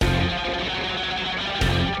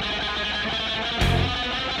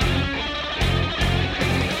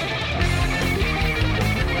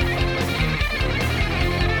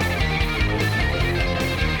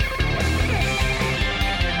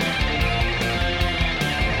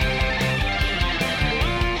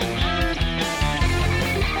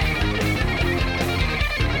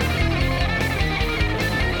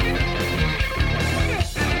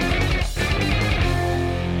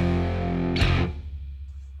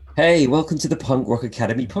Hey, welcome to the Punk Rock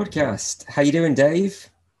Academy podcast. How you doing, Dave?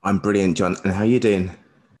 I'm brilliant, John. And how you doing?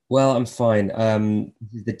 Well, I'm fine.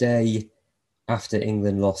 This is the day after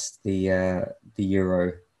England lost the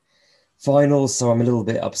Euro finals, so I'm a little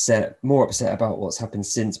bit upset, more upset about what's happened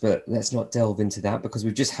since, but let's not delve into that because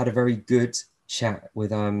we've just had a very good chat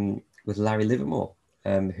with Larry Livermore,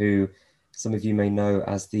 who some of you may know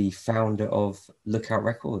as the founder of Lookout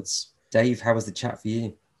Records. Dave, how was the chat for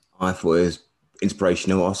you? I thought it was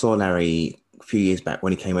inspirational. I saw Larry a few years back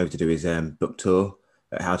when he came over to do his book tour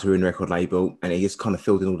at How to Ruin a Record Label, and he just kind of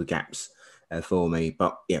filled in all the gaps for me.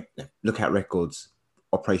 But yeah, Lookout Records,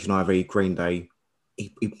 Operation Ivy, Green Day,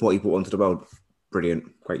 what he brought onto the world,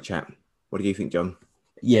 brilliant, great chat. What do you think, John?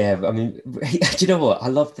 Yeah, I mean, do you know what? I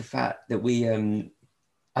love the fact that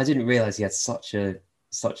I didn't realize he had such a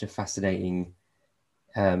fascinating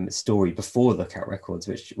story before Lookout Records,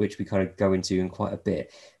 which we kind of go into in quite a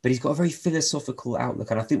bit. But he's got a very philosophical outlook,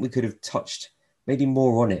 and I think we could have touched maybe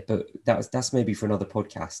more on it, but that's maybe for another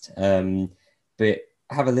podcast. But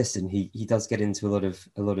have a listen. He does get into a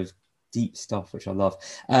lot of deep stuff, which I love.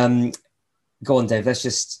 Um, Go on, Dave. Let's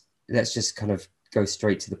just kind of go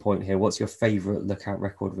straight to the point here. What's your favorite Lookout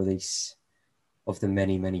Record release of the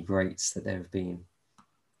many many greats that there have been?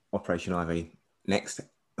 Operation Ivy. Next.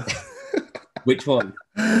 Which one?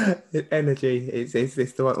 Energy. It's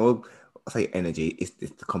the one. Well, I say energy. It's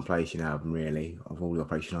the compilation album, really, of all the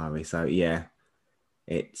Operation Ivy. So yeah,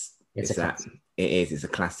 It's a it's that. classic. It is. It's a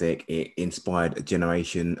classic. It inspired a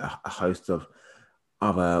generation, a host of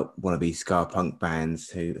other wannabe ska punk bands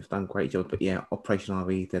who have done great jobs. But yeah, Operation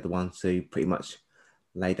Ivy, they're the ones who pretty much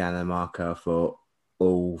lay down a marker for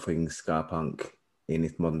all things ska punk in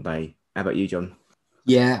this modern day. How about you, John?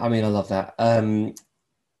 Yeah, I mean, I love that.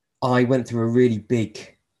 I went through a really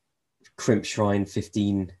big Crimp Shrine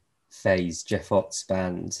 15 phase, Jeff Ott's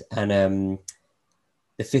band, and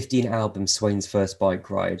the 15 album Swain's First Bike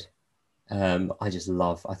Ride. I just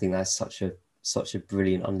love. I think that's such a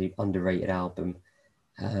brilliant, underrated album.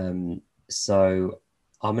 So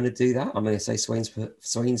I'm gonna do that. I'm gonna say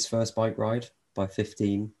Swain's First Bike Ride by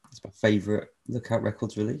 15. It's my favorite Lookout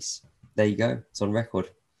Records release. There you go. It's on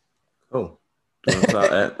record. Cool. Do you want to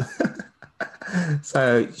start it?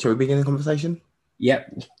 So, shall we begin the conversation?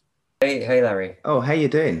 Yep. Hey, Larry. Oh, how you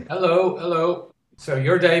doing? Hello, hello. So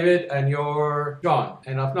you're David and you're John,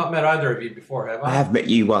 and I've not met either of you before, have I I? have met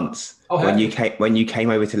you once Oh, have you? when you came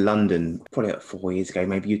over to London, probably like 4 years ago.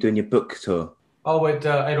 Maybe you were doing your book tour. Oh, at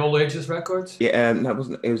All Ages Records? Yeah, that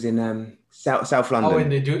wasn't. It was in South Oh, in London.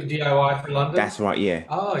 the DIY for London? That's right. Yeah,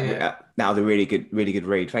 Oh, yeah. that was a really good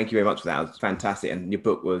read. Thank you very much for that. It was fantastic, and your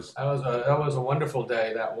book was. That was a wonderful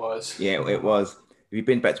day. That was. Yeah, it was. Have you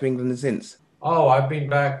been back to England since? Oh, I've been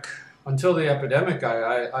back until the epidemic.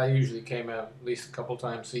 I usually came out at least a couple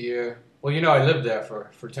times a year. Well, I lived there for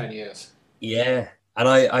 10 years. Yeah.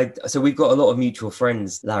 And so we've got a lot of mutual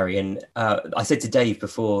friends, Larry. And I said to Dave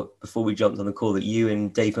before we jumped on the call that you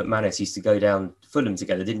and Dave McManus used to go down Fulham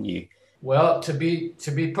together, didn't you? Well, to be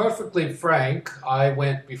perfectly frank, I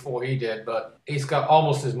went before he did, but he's got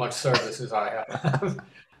almost as much service as I have.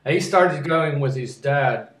 He started going with his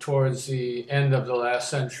dad towards the end of the last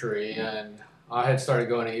century, and I had started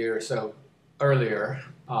going a year or so earlier.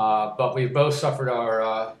 But we both suffered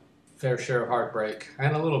our fair share of heartbreak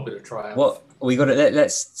and a little bit of triumph. What we got to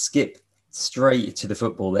let's skip straight to the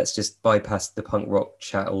football. Let's just bypass the punk rock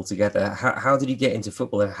chat altogether. How did you get into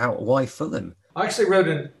football and why Fulham? I actually wrote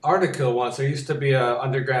an article once. There used to be an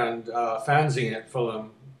underground fanzine at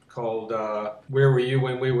Fulham called "Where Were You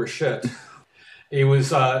When We Were Shit." These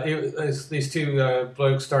two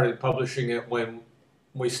blokes started publishing it when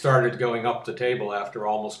we started going up the table after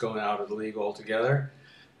almost going out of the league altogether.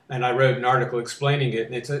 And I wrote an article explaining it,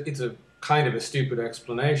 and it's a kind of a stupid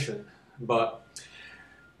explanation, but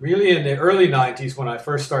really in the early 90s when I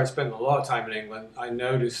first started spending a lot of time in England, I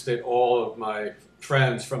noticed that all of my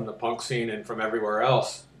friends from the punk scene and from everywhere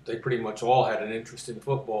else, they pretty much all had an interest in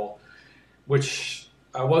football, which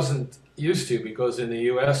I wasn't used to because in the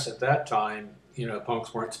US at that time,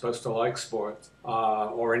 punks weren't supposed to like sports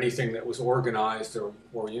or anything that was organized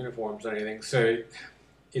or uniforms or anything. So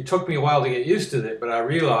it took me a while to get used to it, but I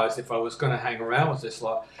realized if I was going to hang around with this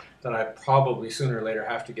lot, that I probably sooner or later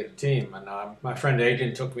have to get a team. And my friend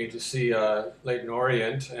Adrian took me to see Leighton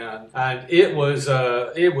Orient, and it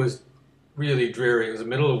was really dreary. It was the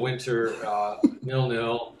middle of winter,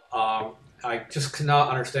 0-0. I just cannot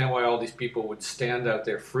understand why all these people would stand out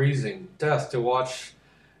there freezing to death to watch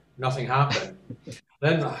nothing happen.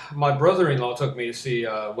 Then my brother-in-law took me to see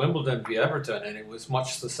Wimbledon v Everton, and it was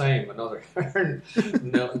much the same. Another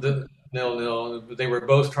nil nil. They were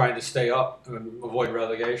both trying to stay up and avoid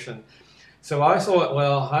relegation. So I thought,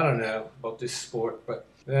 well, I don't know about this sport, but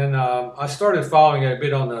then I started following it a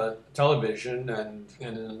bit on the television and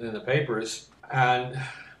in the papers. And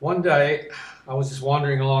one day I was just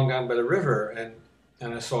wandering along down by the river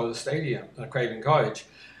and I saw the stadium, Craven Cottage.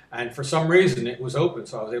 And for some reason it was open,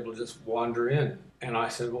 so I was able to just wander in. And I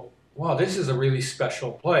said, well, wow, this is a really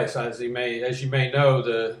special place. As you may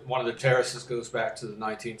know, one of the terraces goes back to the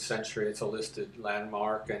 19th century. It's a listed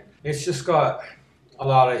landmark, and it's just got a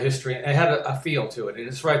lot of history. It had a feel to it, and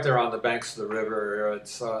it's right there on the banks of the river.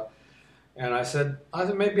 And I said,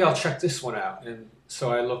 maybe I'll check this one out. And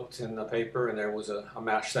so I looked in the paper, and there was a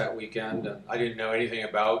match that weekend, and I didn't know anything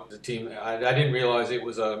about the team. I didn't realize it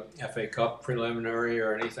was a FA Cup preliminary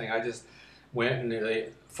or anything. I just went,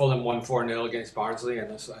 and Fulham won 4-0 against Barnsley,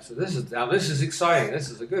 and I said, this is exciting. This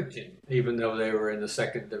is a good team, even though they were in the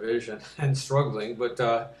second division and struggling. But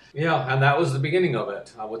yeah, and that was the beginning of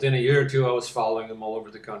it. Within a year or two, I was following them all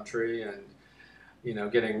over the country, and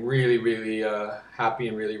getting really, really happy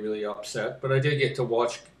and really, really upset. But I did get to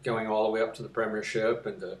watch going all the way up to the Premiership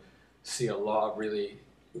and to see a lot of really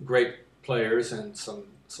great players and some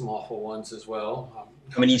awful ones as well.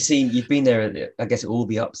 I mean, you've been there, I guess, all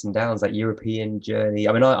the ups and downs, that European journey.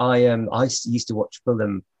 I mean, I used to watch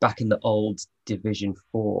Fulham back in the old Division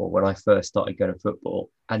 4 when I first started going to football.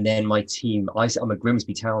 And then my team, I'm a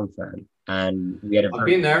Grimsby Town fan, and we had I've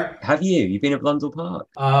been there. Have you? You've been at Blundell Park?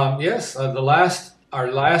 Yes.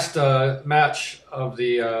 Our last match of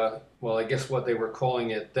the, well, I guess what they were calling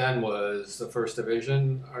it then was the First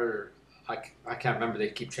Division, or I can't remember. They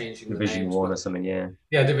keep changing the names. Division 1 or something, yeah.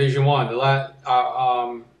 Yeah, Division 1.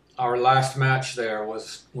 Our last match there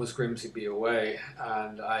was Grimsby away,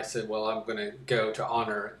 and I said, well, I'm going to go to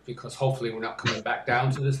honour it, because hopefully we're not coming back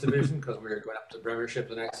down to this division, because we're going up to the Premiership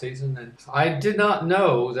the next season. And I did not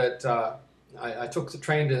know that I took the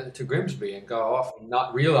train to Grimsby and got off,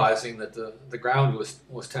 not realizing that the ground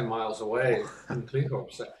was 10 miles away in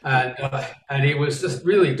Cleethorpes. And it was just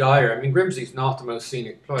really dire. I mean, Grimsby's not the most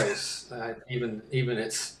scenic place. Even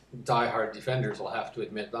its diehard defenders will have to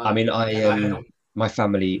admit that. I mean, my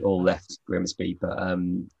family all left Grimsby, but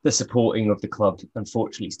the supporting of the club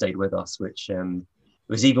unfortunately stayed with us, which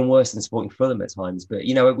was even worse than supporting Fulham at times. But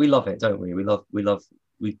we love it, don't we?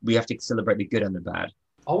 We have to celebrate the good and the bad.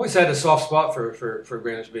 Always had a soft spot for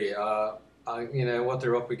Grimsby. What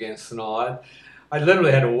they're up against and all. I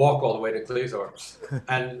literally had to walk all the way to Cleethorpes,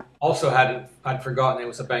 and also I'd forgotten it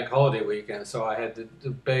was a bank holiday weekend, so I had to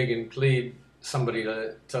beg and plead somebody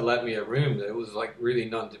to let me a room. There was like really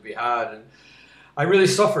none to be had, and I really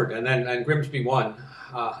suffered. And Grimsby won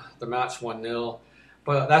the match 1-0,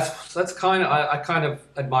 but that's kind of I kind of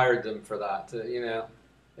admired them for that.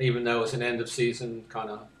 Even though it was an end of season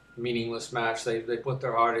kind of meaningless match, they put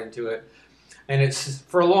their heart into it, and it's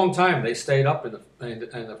for a long time they stayed up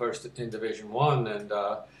in Division 1,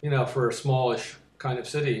 and for a smallish kind of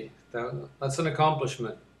city, that's an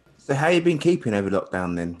accomplishment. So how you been keeping over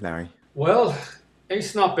lockdown then, Larry? Well,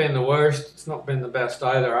 it's not been the worst. It's not been the best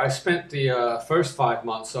either. I spent the first 5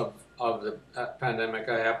 months of the pandemic.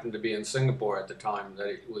 I happened to be in Singapore at the time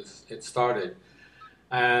that it started.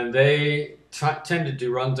 And they tended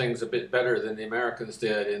to run things a bit better than the Americans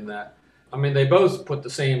did, in that, I mean, they both put the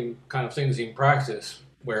same kind of things in practice,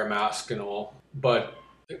 wear a mask and all, but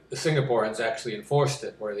the Singaporeans actually enforced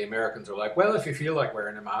it, where the Americans are like, well, if you feel like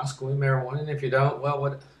wearing a mask, we'll wear one, and if you don't, well,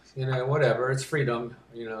 whatever, it's freedom,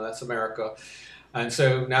 that's America. And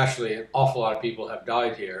so naturally, an awful lot of people have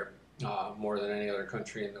died here, more than any other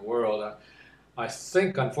country in the world. I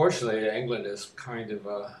think, unfortunately, England has kind of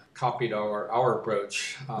copied our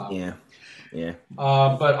approach. Yeah.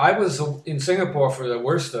 But I was in Singapore for the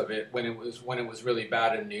worst of it when it was really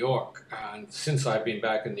bad in New York. And since I've been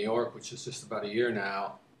back in New York, which is just about a year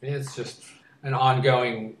now, it's just an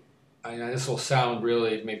ongoing. This will sound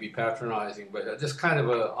really maybe patronizing, but just kind of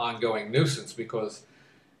an ongoing nuisance, because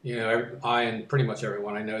I and pretty much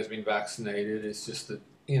everyone I know has been vaccinated. It's just that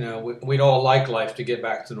we'd all like life to get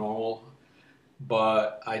back to normal.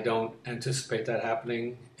 But I don't anticipate that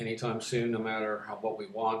happening anytime soon, no matter what we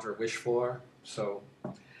want or wish for. So,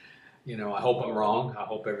 I hope I'm wrong. I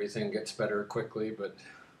hope everything gets better quickly, but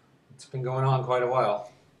it's been going on quite a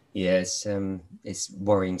while. Yeah, it's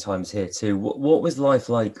worrying times here too. What was life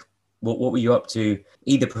like? What were you up to,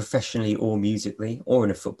 either professionally or musically, or in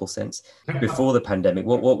a football sense, before the pandemic?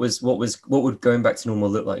 What would going back to normal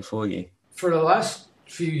look like for you? For the last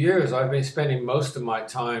few years, I've been spending most of my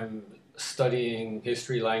time studying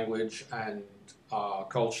history, language, and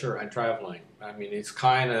culture, and traveling. I mean, it's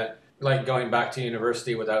kind of like going back to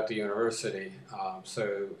university without the university.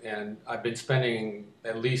 And I've been spending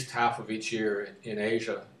at least half of each year in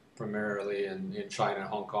Asia, primarily in China,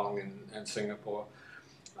 Hong Kong, and Singapore,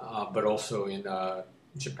 but also in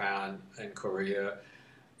Japan and Korea.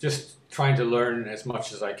 Just trying to learn as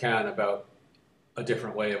much as I can about a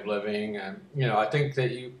different way of living, and I think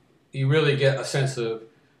that you really get a sense of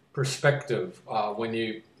perspective when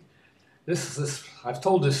you. This I've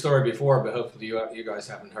told this story before, but hopefully you guys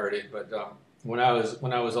haven't heard it. But when I was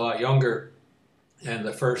a lot younger, and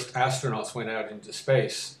the first astronauts went out into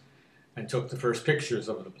space and took the first pictures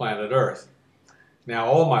of the planet Earth. Now,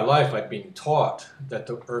 all my life I'd been taught that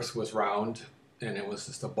the Earth was round and it was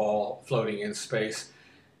just a ball floating in space.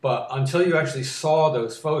 But until you actually saw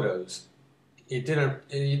those photos, you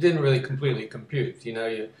didn't really completely compute.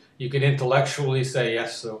 You could intellectually say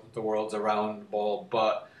yes, the world's a round ball,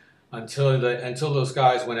 but until those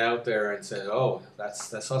guys went out there and said, "Oh,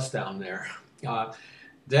 that's us down there,"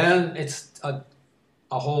 then it's a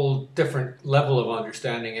whole different level of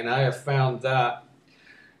understanding. And I have found that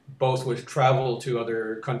both with travel to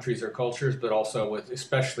other countries or cultures, but also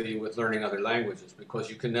especially with learning other languages, because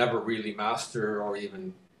you can never really master or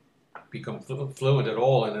even become fluent at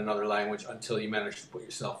all in another language until you manage to put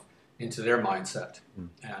yourself into their mindset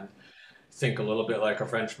and think a little bit like a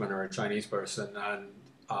Frenchman or a Chinese person,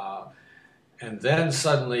 and then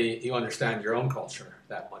suddenly you understand your own culture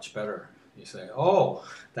that much better. You say, "Oh,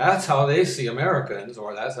 that's how they see Americans,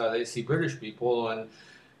 or that's how they see British people," and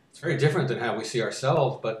it's very different than how we see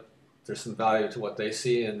ourselves, but there's some value to what they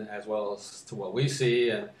see and as well as to what we see.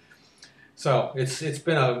 And so it's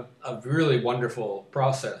been a really wonderful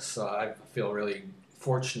process. I feel really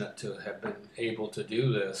fortunate to have been able to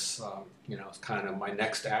do this. It's kind of my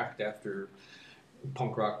next act after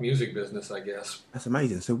punk rock music business, I guess. That's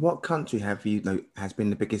amazing. So what country has been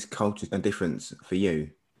the biggest culture difference for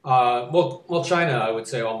you? Well, China, I would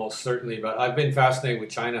say almost certainly, but I've been fascinated with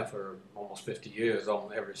China for almost 50 years,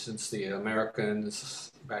 ever since the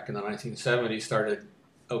Americans back in the 1970s started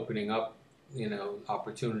opening up,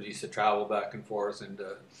 opportunities to travel back and forth and,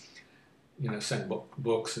 send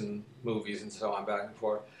books and movies and so on back and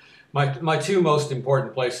forth. My two most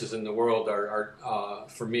important places in the world are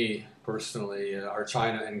for me personally, are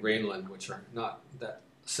China and Greenland, which are not that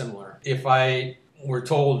similar. If I were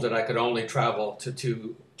told that I could only travel to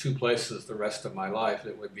two places the rest of my life,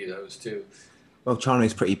 it would be those two. Well, China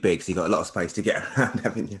is pretty big, so you've got a lot of space to get around,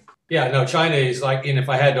 haven't you? Yeah, no, China is and if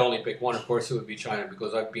I had to only pick one, of course it would be China,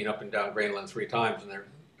 because I've been up and down Greenland 3 times, and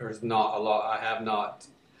there's not a lot. I have not,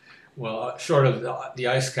 short of the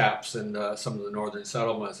ice caps and some of the northern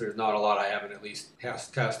settlements, there's not a lot I haven't at least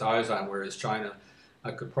cast eyes on, whereas China,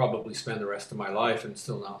 I could probably spend the rest of my life and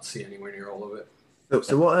still not see anywhere near all of it.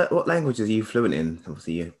 So what languages are you fluent in?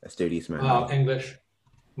 Obviously, you're a studious man. English,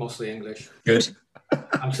 mostly English. Good.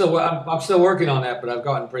 I'm still working on that, but I've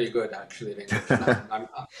gotten pretty good actually at English.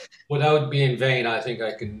 Without being vain, I think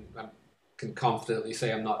I can confidently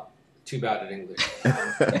say I'm not too bad at English.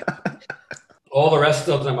 All the rest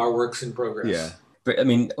of them are works in progress. Yeah, but I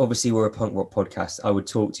mean, obviously we're a punk rock podcast. I would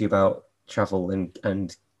talk to you about travel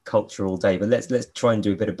and culture all day, but let's try and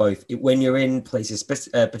do a bit of both. When you're in places,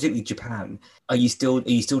 particularly Japan, are you still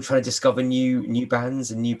trying to discover new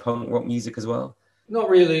bands and new punk rock music as well? Not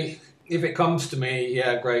really. If it comes to me,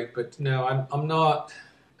 yeah, great. But no, I'm not.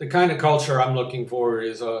 The kind of culture I'm looking for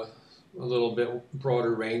is a little bit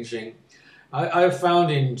broader ranging. I've found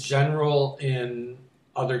in general in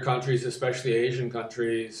other countries, especially Asian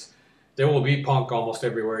countries, there will be punk almost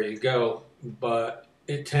everywhere you go, but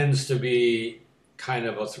it tends to be kind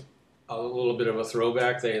of a little bit of a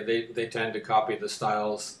throwback. They tend to copy the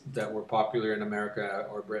styles that were popular in America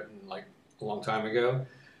or Britain like a long time ago.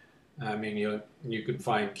 I mean, you could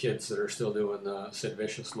find kids that are still doing the Sid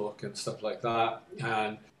Vicious look and stuff like that,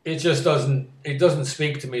 and it just doesn't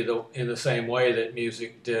speak to me in the same way that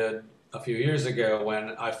music did a few years ago, when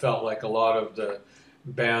I felt like a lot of the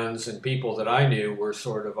bands and people that I knew were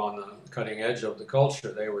sort of on the cutting edge of the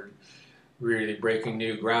culture. They were really breaking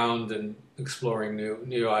new ground and exploring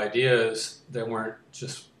new ideas that weren't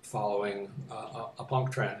just following a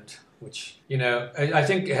punk trend, which, I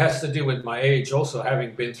think it has to do with my age also,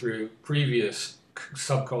 having been through previous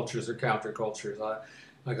subcultures or countercultures.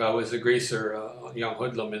 I was a greaser, a young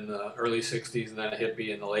hoodlum in the early 60s, and then a hippie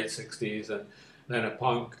in the late 60s, and then a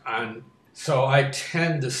punk. And so I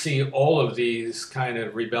tend to see all of these kind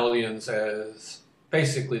of rebellions as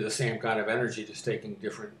basically the same kind of energy, just taking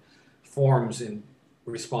different forms in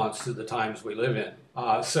response to the times we live in.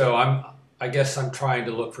 So I guess I'm trying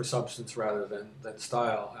to look for substance rather than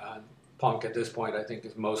style. And punk at this point, I think,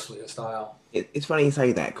 is mostly a style. It's funny you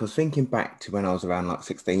say that, because thinking back to when I was around like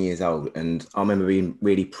 16 years old, and I remember being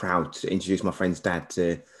really proud to introduce my friend's dad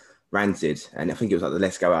to Rancid, and I think it was like the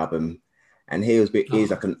Let's Go album. and he's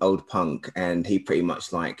like an old punk, and he pretty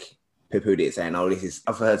much like poo-pooed it, saying, "Oh,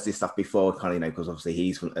 I've heard this stuff before," kind of, because obviously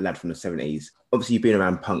he's a lad from the 70s. Obviously, you've been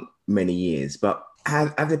around punk many years, but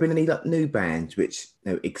have there been any like new bands which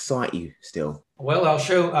excite you still? Well, I'll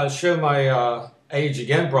show my age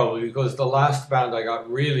again probably, because the last band I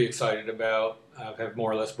got really excited about have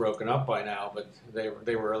more or less broken up by now, but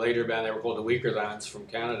they were a later band. They were called the Weakerthans from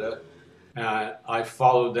Canada. I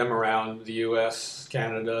followed them around the U.S.,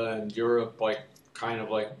 Canada, and Europe, like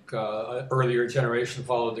earlier generation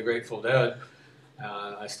followed the Grateful Dead.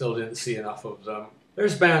 I still didn't see enough of them.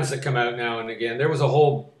 There's bands that come out now and again. There was a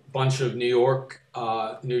whole bunch of New York,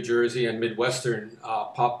 New Jersey, and Midwestern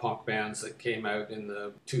pop punk bands that came out in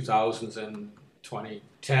the 2000s and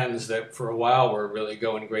 2010s that for a while were really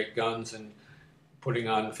going great guns and putting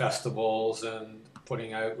on festivals and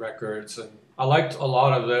putting out records. And I liked a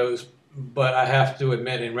lot of those. But I have to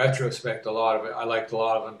admit, in retrospect, I liked a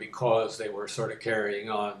lot of them because they were sort of carrying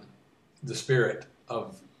on the spirit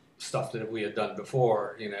of stuff that we had done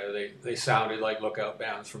before. They sounded like Lookout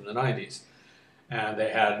bands from the 90s. And they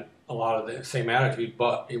had a lot of the same attitude,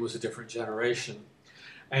 but it was a different generation.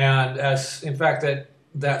 And in fact,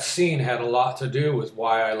 that scene had a lot to do with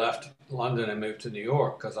why I left London and moved to New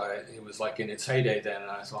York, because it was like in its heyday then.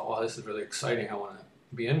 And I thought, well, this is really exciting. I want to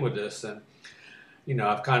be in with this. And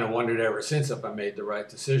I've kind of wondered ever since if I made the right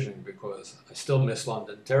decision, because I still miss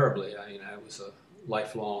London terribly. It was a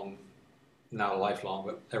lifelong, not a lifelong,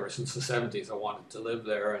 but ever since the 70s, I wanted to live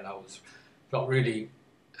there, and felt really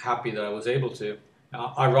happy that I was able to.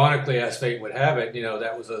 Ironically, as fate would have it,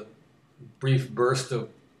 that was a brief burst of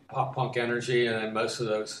pop punk energy, and then most of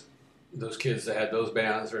those kids that had those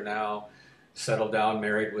bands are now settled down,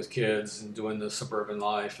 married with kids, and doing the suburban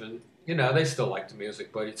life, and they still like the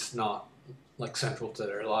music, but it's not like central to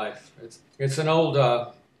their life. It's an old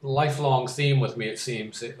lifelong theme with me. It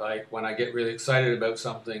seems like when I get really excited about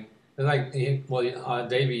something, and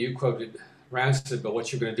Davey, you quoted Rancid, but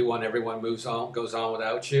what you're going to do when everyone goes on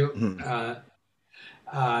without you, Mm-hmm.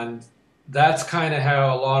 And that's kind of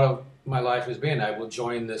how a lot of my life has been. I will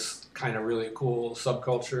join this kind of really cool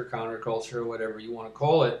subculture, counterculture, whatever you want to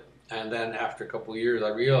call it, and then after a couple of years, I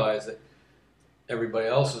realized that everybody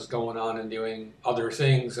else is going on and doing other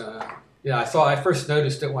things. I first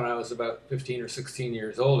noticed it when I was about 15 or 16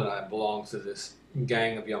 years old, and I belonged to this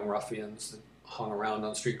gang of young ruffians that hung around on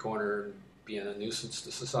the street corner and being a nuisance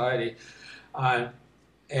to society. And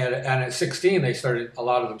at 16, a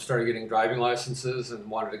lot of them started getting driving licenses and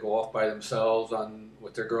wanted to go off by themselves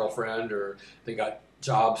with their girlfriend, or they got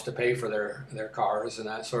jobs to pay for their cars and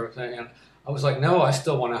that sort of thing. And I was like, no, I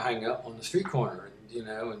still want to hang out on the street corner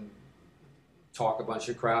and talk a bunch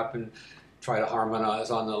of crap and try to harmonize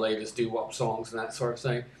on the latest doo-wop songs and that sort of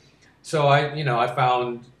thing. So I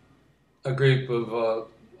found a group of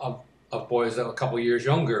boys that were a couple years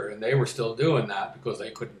younger, and they were still doing that because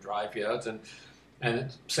they couldn't drive yet.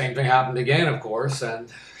 And same thing happened again, of course. And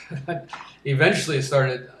eventually it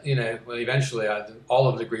started, all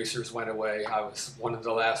of the greasers went away. I was one of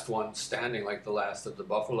the last ones standing, like the last of the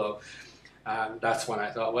buffalo. And that's when I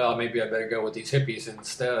thought, well, maybe I better go with these hippies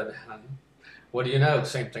instead. And what do you know?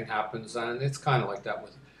 Same thing happens, and it's kind of like that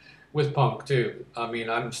with punk too.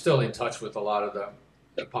 I'm still in touch with a lot of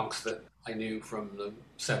the punks that I knew from the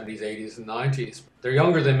 70s, 80s, and 90s. They're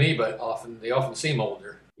younger than me, but they often seem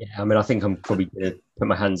older. Yeah, I think I'm probably going to put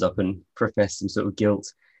my hands up and profess some sort of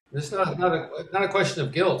guilt. It's not a question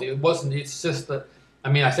of guilt. It wasn't. It's just that.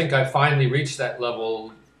 I think I finally reached that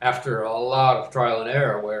level after a lot of trial and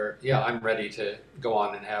error, where I'm ready to go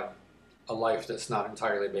on and have a life that's not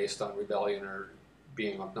entirely based on rebellion or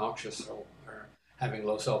being obnoxious or having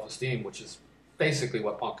low self-esteem, which is basically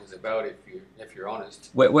what punk is about, if you're honest.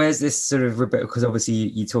 Where's this sort of rebellion? Because obviously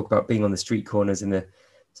you talk about being on the street corners in the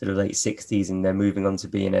sort of late 60s, and then moving on to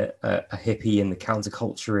being a hippie in the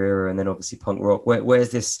counterculture era, and then obviously punk rock.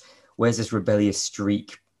 Where's this rebellious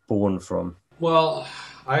streak born from? Well,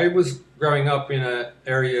 I was growing up in an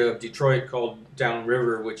area of Detroit called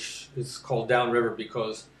Downriver, which is called Downriver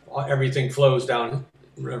because everything flows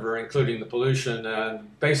downriver, including the pollution.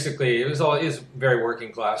 And basically, it is a very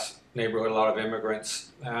working class neighborhood, a lot of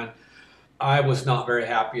immigrants. And I was not very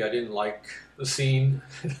happy. I didn't like the scene.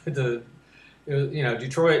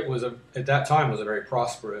 Detroit at that time was a very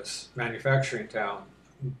prosperous manufacturing town.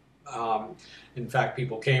 In fact,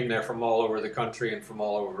 people came there from all over the country and from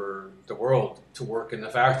all over the world to work in the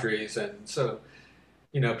factories, and so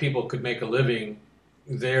people could make a living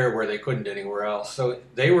there where they couldn't anywhere else. So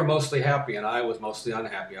they were mostly happy, and I was mostly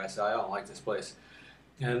unhappy. I said, I don't like this place.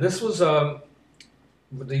 And this was the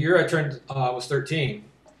year I was 13.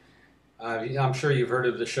 I'm sure you've heard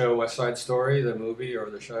of the show West Side Story, the movie or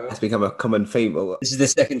the show. It's become a common theme. This is the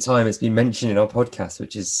second time it's been mentioned in our podcast,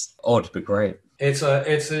 which is odd but great. It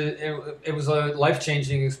was a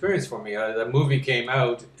life-changing experience for me. The movie came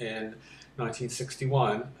out in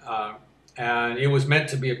 1961, and it was meant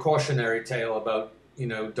to be a cautionary tale about,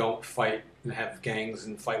 don't fight and have gangs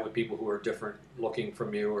and fight with people who are different looking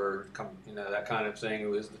from you or that kind of thing. It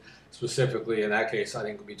was specifically in that case, I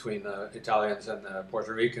think, between the Italians and the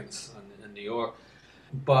Puerto Ricans in New York.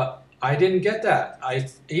 But I didn't get that.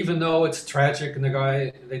 Even though it's tragic and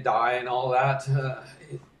they die and all that,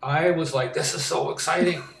 I was like, this is so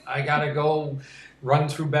exciting. I gotta go run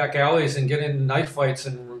through back alleys and get in knife fights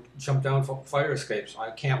and jump down fire escapes. I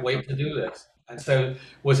can't wait to do this. And so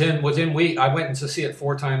within week, I went to see it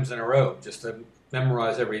 4 times in a row just to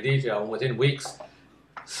memorize every detail. And within weeks,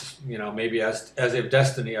 maybe as if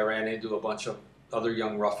destiny, I ran into a bunch of other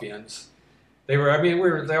young ruffians. They're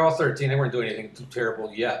all 13. They weren't doing anything too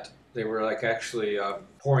terrible yet. They were like actually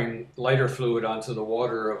pouring lighter fluid onto the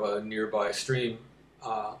water of a nearby stream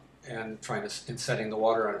and setting the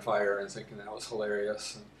water on fire and thinking that was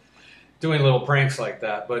hilarious. And doing little pranks like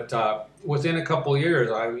that. But within a couple of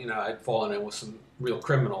years, I'd fallen in with some real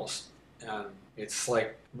criminals. And it's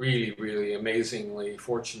like really, really amazingly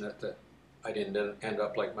fortunate that I didn't end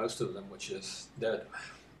up like most of them, which is dead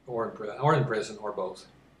or in prison or both.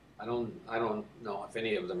 I don't know if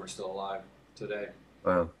any of them are still alive today.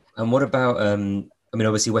 Wow. And what about,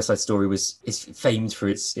 obviously West Side Story is famed for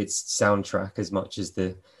its soundtrack as much as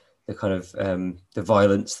the kind of the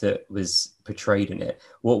violence that was portrayed in it.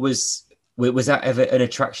 What was that ever an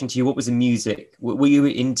attraction to you? What was the music? Were you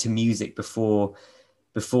into music before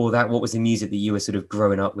that? What was the music that you were sort of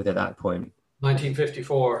growing up with at that point?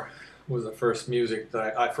 1954 was the first music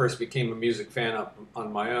that I first became a music fan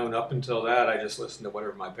on my own. Up until that, I just listened to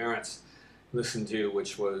whatever my parents listened to,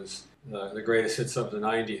 which was the greatest hits of the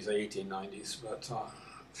 90s, the 1890s.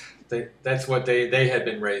 But that's what they had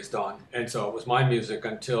been raised on. And so it was my music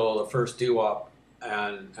until the first doo-wop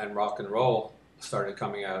and rock and roll started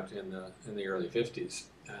coming out in the early 50s.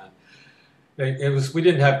 And we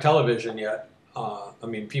didn't have television yet.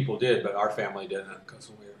 People did, but our family didn't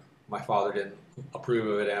because my father didn't approve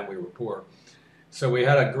of it and we were poor. So we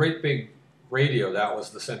had a great big radio that was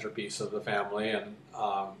the centerpiece of the family. And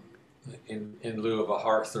in lieu of a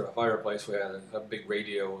hearth or a fireplace, we had a big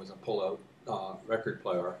radio with a pull-out record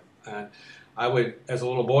player. And as a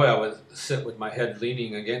little boy, I would sit with my head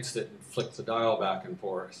leaning against it and flick the dial back and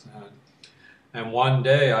forth. And one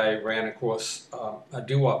day I ran across a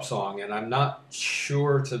doo-wop song, and I'm not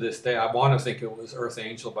sure to this day. I want to think it was Earth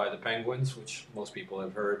Angel by the Penguins, which most people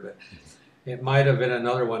have heard, but it might have been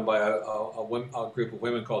another one by a group of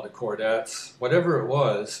women called the Chordettes. Whatever it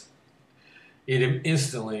was, it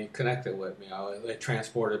instantly connected with me. It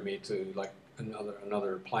transported me to like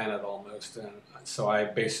another planet almost. And so I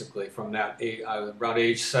basically, from that around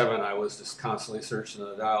age 7, I was just constantly searching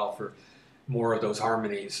the dial for more of those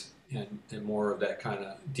harmonies and more of that kind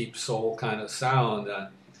of deep soul kind of sound. And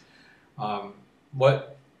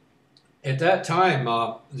at that time,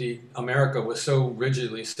 the America was so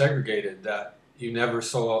rigidly segregated that you never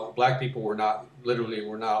saw black people were not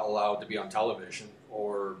allowed to be on television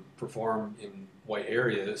or perform in white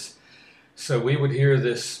areas. So we would hear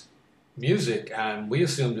this music and we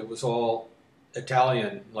assumed it was all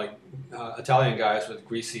Italian, like Italian guys with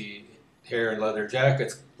greasy hair and leather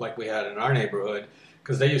jackets like we had in our neighborhood,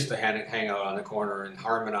 because they used to hang out on the corner and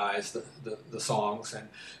harmonize the songs. And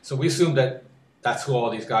so we assumed that's who all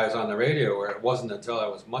these guys on the radio were. It wasn't until I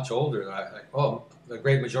was much older that the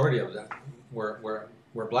great majority of them were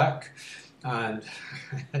black. And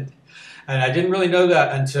I didn't really know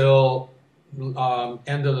that until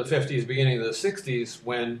end of the 50s, beginning of the 60s,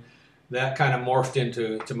 when that kind of morphed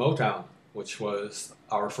into Motown, which was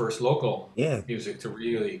our first local music to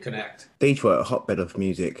really connect. Detroit, a hotbed of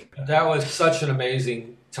music. That was such an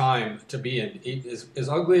amazing time to be in. As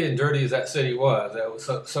ugly and dirty as that city was, that was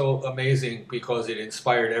so amazing because it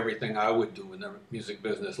inspired everything I would do in the music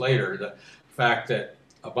business later. The fact that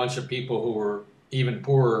a bunch of people who were even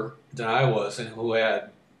poorer than I was and who had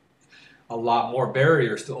a lot more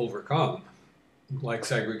barriers to overcome, like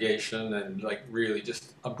segregation and like really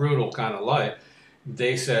just a brutal kind of life,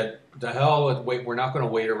 they said, the hell with we're not going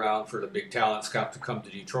to wait around for the big talent scout to come to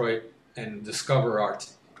Detroit and discover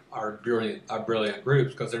our brilliant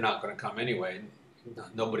groups, because they're not going to come anyway.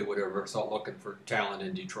 Nobody would ever start looking for talent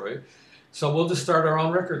in Detroit. So we'll just start our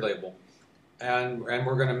own record label. And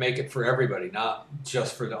we're going to make it for everybody, not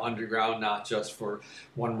just for the underground, not just for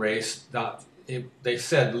one race. They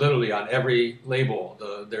said literally on every label,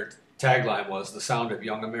 their tagline was the sound of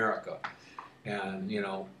young America. And,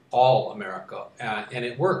 all America, and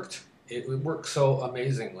it worked. It worked so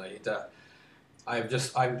amazingly that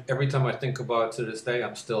every time I think about it to this day,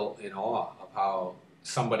 I'm still in awe of how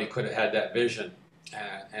somebody could have had that vision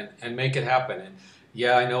and make it happen. And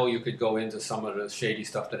yeah, I know you could go into some of the shady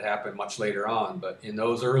stuff that happened much later on, but in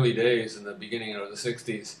those early days, in the beginning of the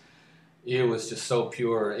 '60s, it was just so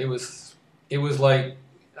pure. It was like,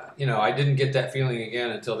 I didn't get that feeling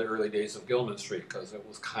again until the early days of Gilman Street, because it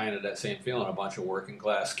was kind of that same feeling, a bunch of working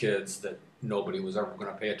class kids that nobody was ever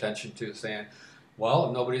going to pay attention to, saying,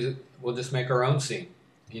 well, we'll just make our own scene.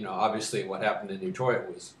 Obviously what happened in Detroit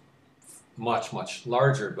was much, much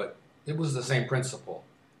larger, but it was the same principle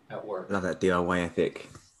at work. Love that DIY ethic.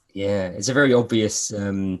 Yeah, it's a very obvious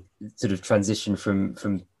sort of transition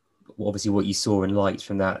from obviously what you saw and liked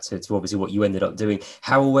from that to obviously what you ended up doing.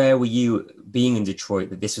 How aware were you, being in Detroit,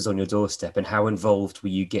 that this was on your doorstep, and how involved were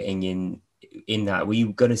you getting in that? Were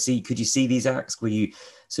you going to see? Could you see these acts? Were you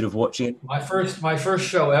sort of watching it? My first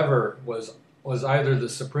show ever was either the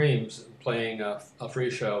Supremes playing a free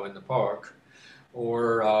show in the park,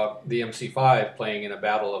 or the MC5 playing in a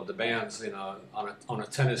battle of the bands on a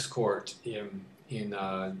tennis court in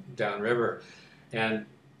downriver, and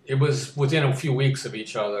it was within a few weeks of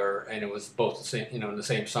each other, and it was both the same, in the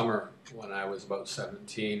same summer when I was about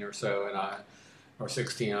 17 or so, or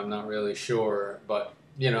 16, I'm not really sure, but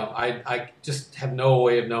I just have no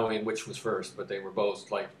way of knowing which was first, but they were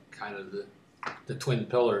both like kind of the twin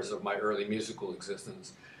pillars of my early musical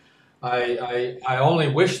existence. I only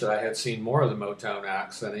wish that I had seen more of the Motown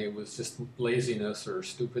acts, and it was just laziness or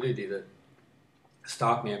stupidity that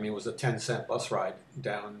stopped me. I mean, it was a 10-cent bus ride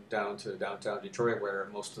down to downtown Detroit, where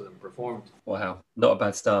most of them performed. Wow, not a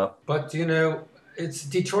bad start. But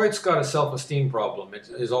Detroit's got a self-esteem problem. It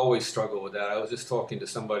has always struggled with that. I was just talking to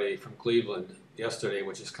somebody from Cleveland yesterday,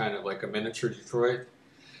 which is kind of like a miniature Detroit,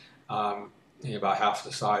 about half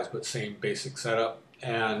the size, but same basic setup.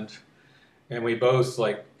 And we both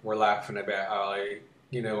were laughing about how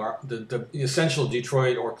the essential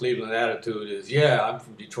Detroit or Cleveland attitude is, yeah, I'm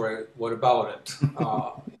from Detroit, what about it?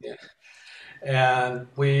 Yeah. And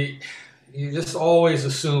you just always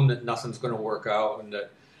assume that nothing's going to work out, and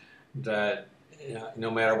that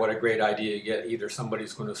no matter what a great idea you get, either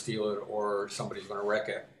somebody's going to steal it or somebody's going to wreck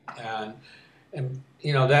it. And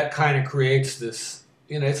that kind of creates this,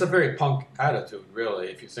 it's a very punk attitude, really,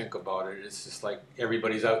 if you think about it. It's just like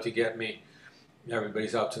everybody's out to get me.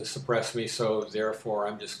 Everybody's out to suppress me, so therefore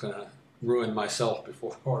I'm just going to ruin myself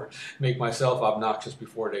or make myself obnoxious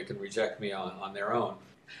before they can reject me on their own.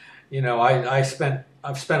 I've spent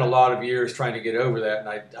a lot of years trying to get over that, and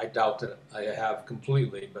I doubt that I have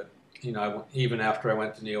completely, but even after I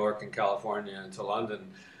went to New York and California and to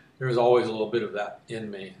London, there was always a little bit of that in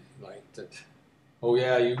me, like that, oh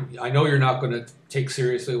yeah, I know you're not going to take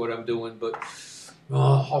seriously what I'm doing, but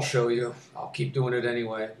I'll show you. I'll keep doing it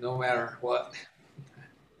anyway, no matter what.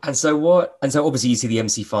 And so obviously you see the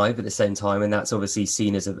MC5 at the same time, and that's obviously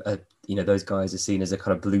seen as those guys are seen as a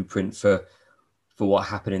kind of blueprint for what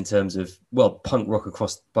happened in terms of, well, punk rock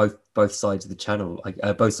across both sides of the channel,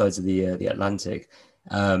 both sides of the Atlantic,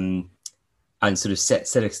 and sort of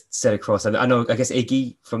set across. I know, I guess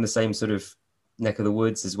Iggy from the same sort of neck of the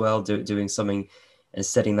woods as well, doing something and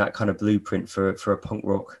setting that kind of blueprint for a punk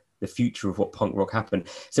rock, the future of what punk rock happened.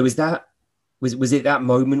 So was it that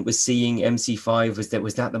moment, was seeing MC5, was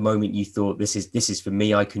that the moment you thought, this is for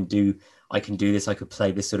me, I can do this, I could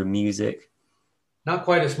play this sort of music? Not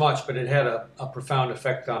quite as much, but it had a profound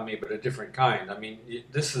effect on me, but a different kind. I mean,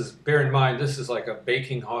 bear in mind, this is like a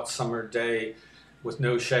baking hot summer day with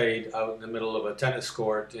no shade out in the middle of a tennis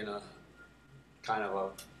court in a kind of a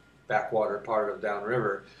backwater part of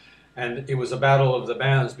downriver. And it was a battle of the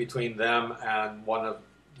bands between them and one of,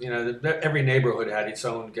 every neighborhood had its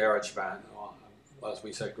own garage band, as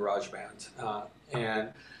we said, garage bands.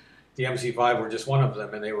 And the MC5 were just one of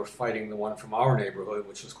them, and they were fighting the one from our neighborhood,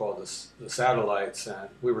 which was called the Satellites. And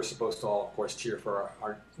we were supposed to all, of course, cheer for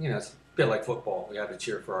our it's a bit like football. We had to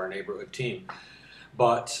cheer for our neighborhood team.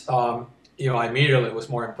 But, I immediately was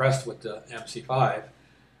more impressed with the MC5,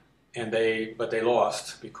 but they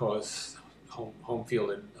lost because home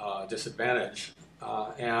field disadvantage.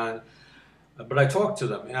 But I talked to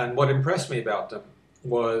them, and what impressed me about them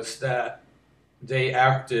was that they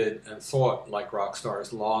acted and thought like rock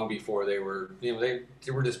stars long before they were, they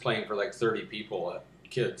were just playing for like 30 people,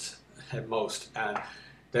 kids at most,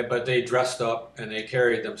 but they dressed up and they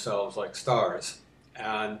carried themselves like stars.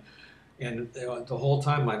 And the whole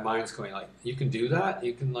time my mind's going like, you can do that?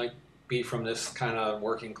 You can like be from this kind of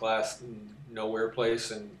working class nowhere place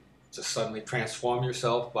and just suddenly transform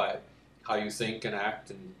yourself by how you think and act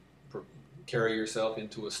and carry yourself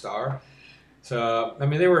into a star. So I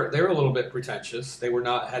mean, they were a little bit pretentious. They were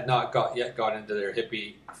not had not got into their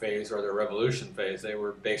hippie phase or their revolution phase. They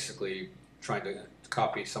were basically trying to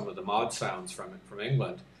copy some of the mod sounds from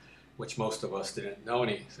England, which most of us didn't know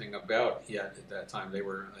anything about yet at that time. They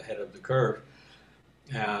were ahead of the curve.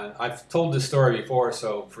 And I've told this story before,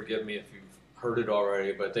 so forgive me if you've heard it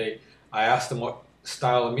already. But I asked them what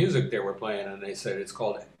style of music they were playing, and they said it's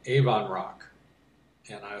called Avon rock.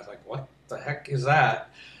 And I was like, what the heck is that?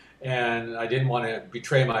 And I didn't want to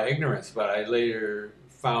betray my ignorance, but I later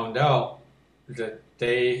found out that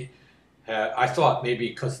I thought maybe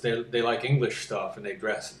because they like English stuff and they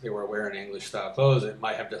were wearing English style clothes, it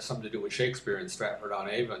might have something to do with Shakespeare and Stratford on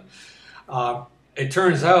Avon. It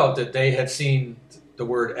turns out that they had seen the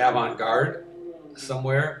word avant-garde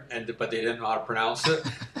somewhere, but they didn't know how to pronounce it.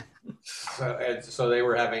 So they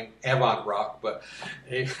were having avant rock, but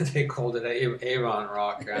they called it Avon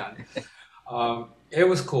rock. And it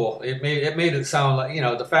was cool. It made it sound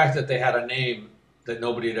like, the fact that they had a name that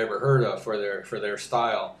nobody had ever heard of for their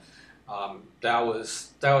style. That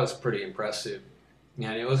was pretty impressive.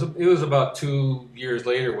 And it was about 2 years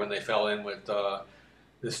later when they fell in with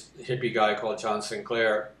this hippie guy called John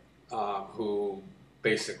Sinclair, who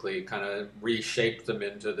basically kind of reshaped them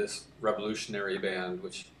into this revolutionary band,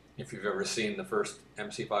 which, if you've ever seen the first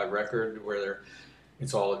MC5 record, where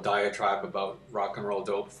it's all a diatribe about rock and roll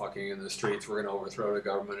dope fucking in the streets, we're going to overthrow the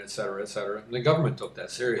government, et cetera, et cetera. And the government took that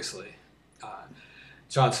seriously.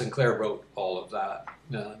 John Sinclair wrote all of that.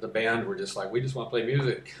 The band were just like, we just want to play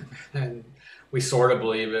music. And we sort of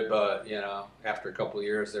believe it, but, after a couple of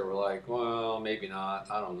years, they were like, well, maybe not.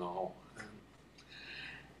 I don't know.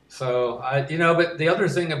 So, but the other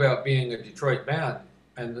thing about being a Detroit band,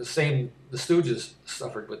 and the Stooges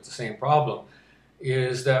suffered with the same problem,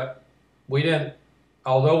 is that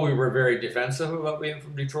although we were very defensive about being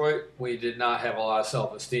from Detroit, we did not have a lot of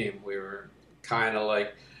self-esteem. We were kind of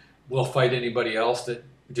like, we'll fight anybody else that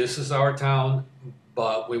disses our town,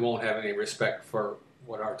 but we won't have any respect for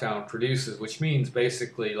what our town produces, which means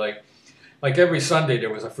basically like every Sunday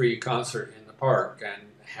there was a free concert in the park,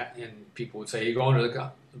 and people would say, you going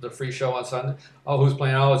to the free show on Sunday? Oh, who's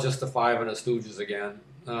playing? Oh, it's just the Five and the Stooges again.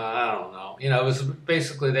 I don't know. It was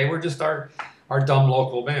basically, they were just our dumb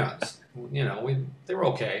local bands. They were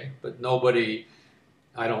okay, but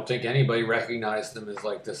I don't think anybody recognized them as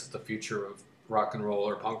like, this is the future of rock and roll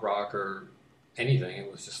or punk rock or anything. It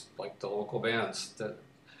was just like the local bands that,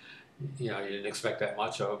 you didn't expect that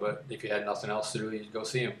much of, but if you had nothing else to do, you'd go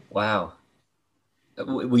see them. Wow.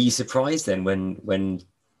 Were you surprised then when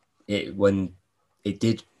it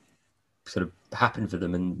did sort of happen for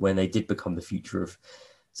them, and when they did become the future of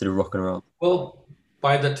sort of rock and roll? Well,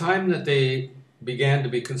 by the time that they began to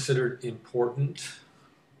be considered important,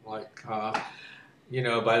 like, by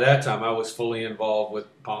that time I was fully involved with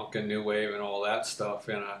punk and new wave and all that stuff,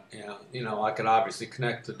 and I could obviously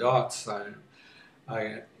connect the dots. About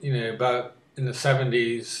in the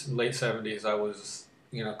late 70s, I was,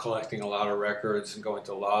 collecting a lot of records and going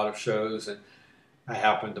to a lot of shows, and I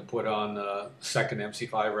happened to put on the second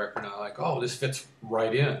MC5 record, and I'm like, oh, this fits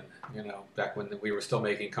right in. Back when we were still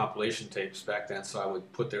making compilation tapes back then, so I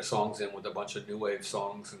would put their songs in with a bunch of new wave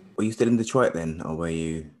songs. And were you still in Detroit then, or were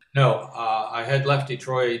you? No, I had left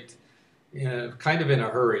Detroit kind of in a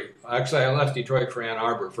hurry. Actually, I left Detroit for Ann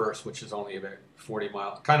Arbor first, which is only about 40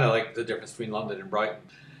 miles, kind of like the difference between London and Brighton.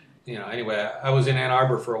 Anyway, I was in Ann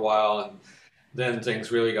Arbor for a while, and then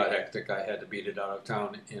things really got hectic. I had to beat it out of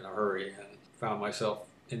town in a hurry, and found myself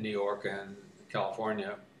in New York and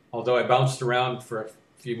California. Although I bounced around for a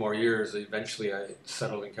few more years, eventually I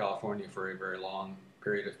settled in California for a very long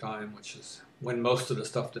period of time, which is when most of the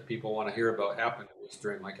stuff that people want to hear about happened. It was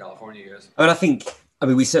during my California years. I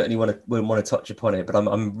mean, we certainly want to touch upon it, but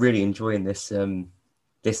I'm really enjoying this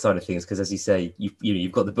this side of things, because, as you say,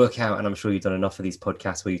 you've got the book out, and I'm sure you've done enough of these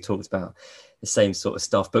podcasts where you talked about the same sort of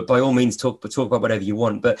stuff. But by all means, talk about whatever you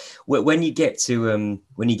want. But when you get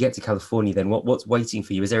to California, then what's waiting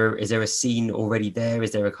for you? Is there a scene already there?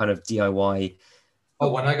 Is there a kind of DIY?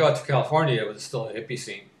 Oh, when I got to California, it was still a hippie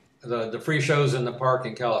scene. The free shows in the park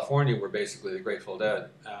in California were basically the Grateful Dead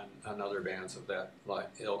and other bands of that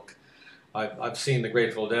ilk. I've seen the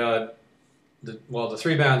Grateful Dead. The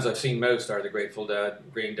three bands I've seen most are the Grateful Dead,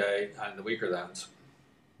 Green Day, and the Weakerthans,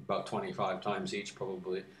 about 25 times each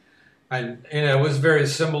probably. And it was very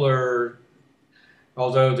similar,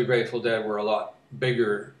 although the Grateful Dead were a lot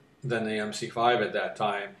bigger than the MC5 at that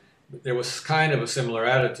time. There was kind of a similar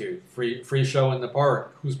attitude. Free show in the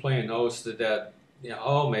park. Who's playing? Oh, it's the Dead.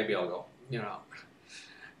 Oh, maybe I'll go.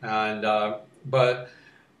 And but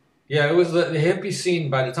Yeah, it was the hippie scene.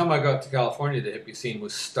 By the time I got to California, the hippie scene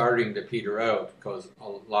was starting to peter out because a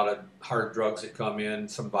lot of hard drugs had come in,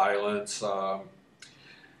 some violence.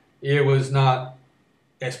 It was not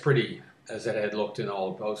as pretty as it had looked in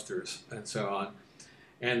all the posters and so on.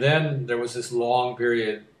 And then there was this long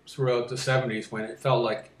period throughout the 70s when it felt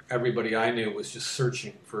like everybody I knew was just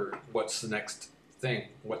searching for what's the next thing,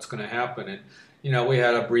 what's going to happen. And, we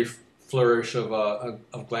had a brief flourish of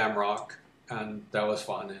glam rock, and that was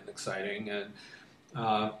fun and exciting. And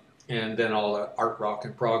then all the art rock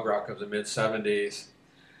and prog rock of the mid 70s.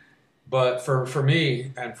 But for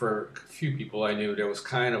me and for a few people I knew, there was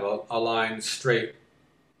kind of a line straight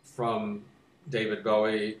from David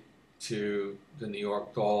Bowie to the New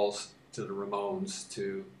York Dolls to the Ramones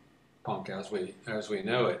to punk as we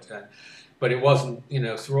know it. But it wasn't,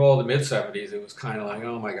 through all the mid 70s, it was kind of like,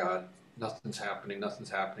 oh my God, nothing's happening,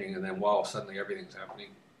 and then wow, suddenly everything's happening.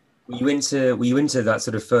 Were you into that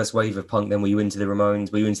sort of first wave of punk? Then were you into the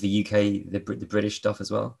Ramones? Were you into the UK, the British stuff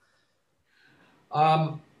as well?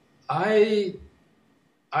 I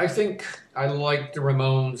I think I like the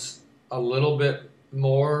Ramones a little bit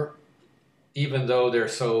more, even though they're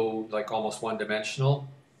so like almost one dimensional.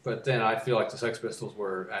 But then I feel like the Sex Pistols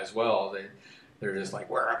were as well. They're just like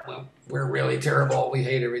we're really terrible. We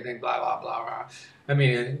hate everything. Blah blah blah blah. I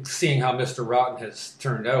mean, seeing how Mr. Rotten has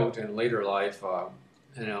turned out in later life,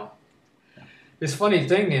 you know, this funny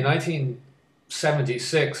thing in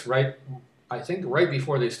 1976, right? I think right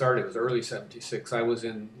before they started, it was early '76. I was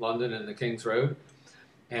in London in the King's Road,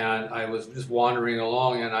 and I was just wandering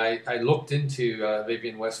along, and I looked into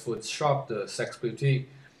Vivienne Westwood's shop, the Sex Boutique,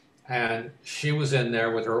 and she was in there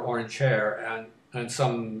with her orange hair and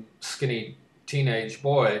some skinny teenage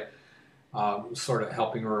boy sort of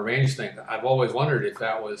helping her arrange things. I've always wondered if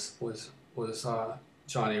that was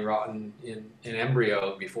Johnny Rotten in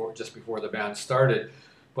embryo just before the band started.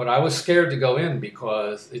 But I was scared to go in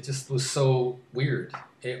because it just was so weird.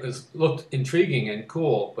 It looked intriguing and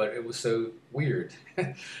cool, but it was so weird.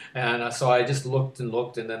 And so I just looked and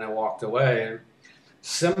looked, and then I walked away. And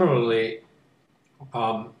similarly,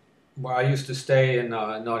 well, I used to stay in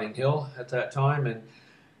Notting Hill at that time, and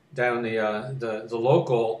down the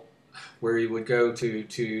local where you would go to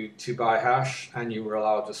buy hash, and you were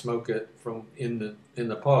allowed to smoke it from in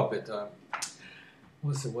the pub at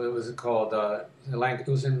what was it called? It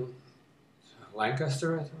was in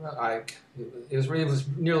Lancaster. It was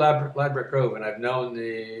near Ladbroke Grove, and I've known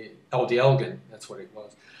the Elgin. That's what it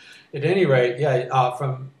was. At any rate, yeah,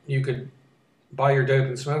 from you could buy your dope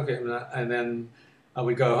and smoke it, and then I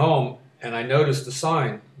would go home, and I noticed a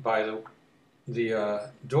sign by the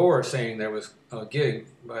door saying there was a gig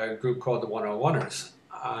by a group called the 101ers,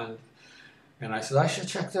 and I said I should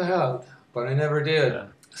check that out, but I never did. Yeah.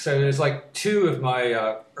 So there's like two of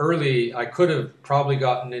my early. I could have probably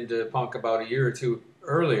gotten into punk about a year or two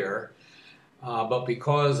earlier, but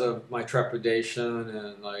because of my trepidation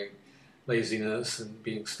and like laziness and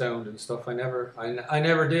being stoned and stuff, I never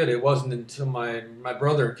did. It wasn't until my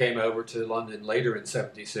brother came over to London later in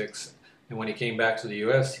 '76, and when he came back to the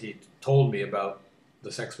U.S., he told me about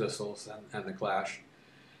the Sex Pistols and the Clash.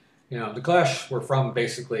 You know, the Clash were from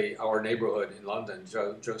basically our neighborhood in London.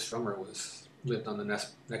 Joe Strummer lived on the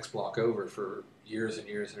next block over for years and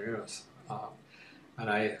years and years. And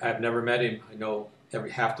I've never met him. I know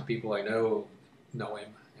half the people I know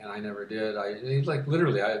him, and I never did. He's like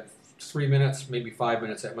literally, I had 3 minutes, maybe 5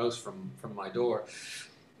 minutes at most from my door,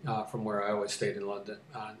 from where I always stayed in London.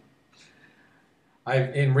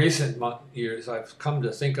 In recent years, I've come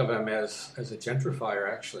to think of him as a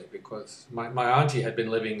gentrifier, actually, because my auntie had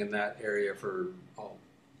been living in that area for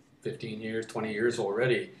 15 years, 20 years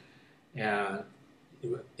already. And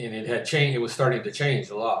it had changed. It was starting to change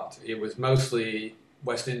a lot. It was mostly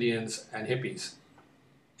West Indians and hippies,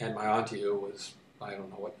 and my auntie, who was, I don't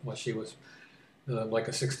know what she was, like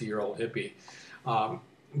a 60-year-old hippie.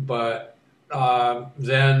 But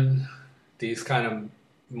then these kind of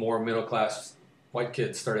more middle class white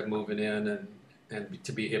kids started moving in and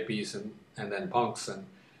to be hippies and then punks and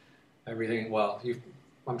everything. Well,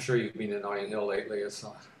 I'm sure you've been in Notting Hill lately.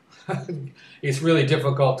 It's really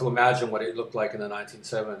difficult to imagine what it looked like in the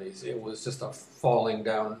 1970s. It was just a falling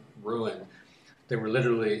down ruin. They were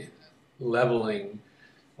literally leveling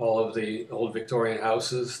all of the old Victorian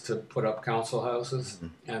houses to put up council houses,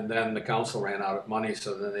 and then the council ran out of money,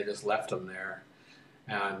 so then they just left them there.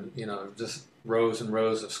 And, just rows and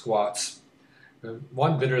rows of squats.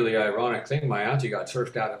 One bitterly ironic thing, my auntie got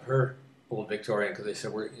turfed out of her old Victorian because they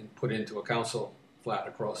said we're put into a council flat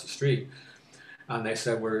across the street. And they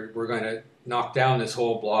said, we're going to knock down this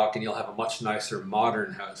whole block and you'll have a much nicer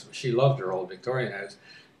modern house. She loved her old Victorian house.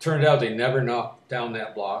 turned out they never knocked down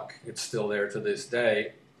that block. It's still there to this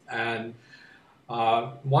day. And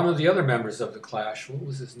one of the other members of the Clash, what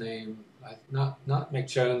was his name? Not Mick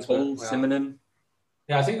Jones, Paul but Simonon,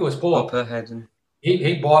 yeah, I think it was Paul. Copperhead.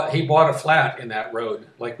 He bought a flat in that road.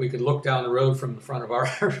 Like we could look down the road from the front of our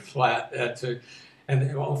flat for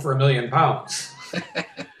 £1 million.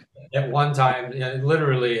 At one time,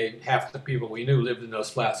 literally half the people we knew lived in those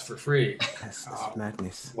flats for free. That's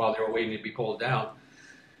madness. While they were waiting to be pulled down.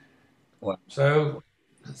 Wow. So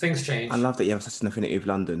things changed. I love that you have such an affinity with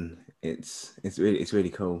London. It's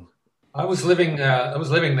really cool. I was living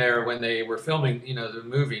there when they were filming, the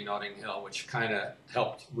movie Notting Hill, which kind of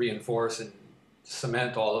helped reinforce and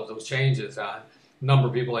cement all of those changes. A number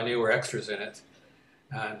of people I knew were extras in it,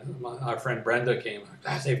 and our friend Brenda came.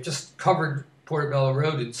 They've just covered Portobello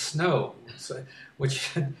Road in snow, which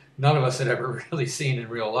none of us had ever really seen in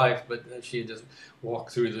real life. But she had just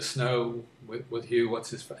walked through the snow with Hugh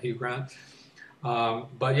Grant.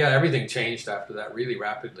 But yeah, everything changed after that really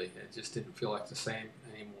rapidly. It just didn't feel like the same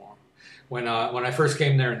anymore. When I first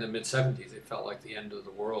came there in the mid-'70s, it felt like the end of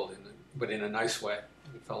the world, but in a nice way.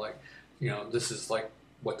 It felt like, this is like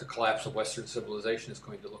what the collapse of Western civilization is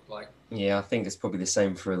going to look like. Yeah, I think it's probably the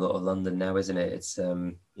same for a lot of London now, isn't it? It's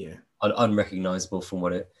unrecognizable from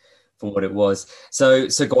what it was. So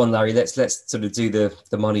go on, Larry. Let's sort of do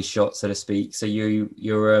the money shot, so to speak. So you're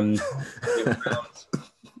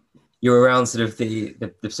around sort of the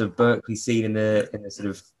sort of Berkeley scene in the sort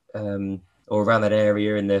of or around that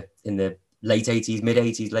area in the late 80s, mid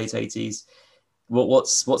 80s, late 80s.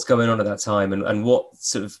 What's going on at that time, and what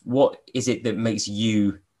is it that makes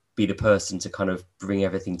you be the person to kind of bring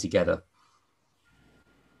everything together?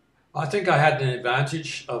 I think I had an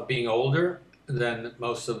advantage of being older than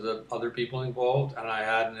most of the other people involved, and I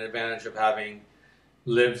had an advantage of having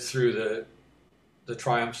lived through the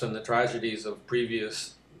triumphs and the tragedies of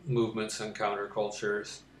previous movements and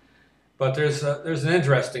countercultures. But there's an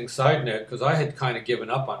interesting side note, because I had kind of given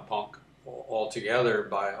up on punk almost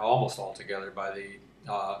altogether by the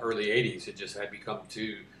early 80s. It just had become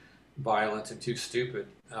too violent and too stupid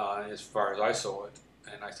as far as I saw it,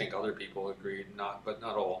 and I think other people agreed, but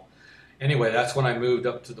not all. Anyway, that's when I moved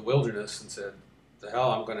up to the wilderness and said, the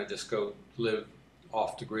hell, I'm going to just go live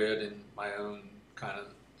off the grid in my own kind of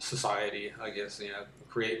society, I guess,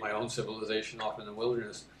 create my own civilization off in the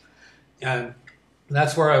wilderness. And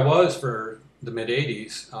that's where I was for the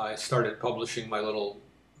mid-'80s. I started publishing my little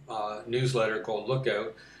newsletter called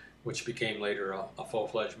Lookout, which became later a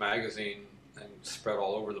full-fledged magazine and spread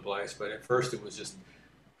all over the place. But at first it was just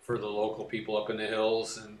for the local people up in the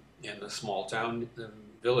hills and in the small town and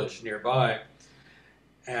village nearby,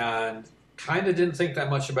 and kind of didn't think that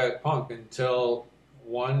much about punk until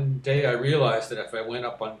one day I realized that if I went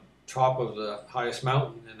up on top of the highest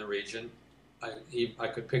mountain in the region, I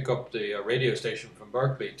could pick up the radio station from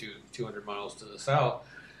Berkeley 200 miles to the south,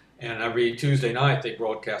 and every Tuesday night they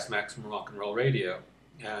broadcast Maximum Rock and Roll Radio.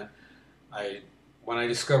 And when I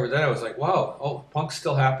discovered that, I was like, wow, punk's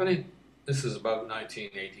still happening? This is about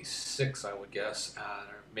 1986, I would guess,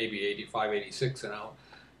 or maybe 85, 86, and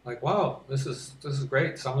like, wow, this is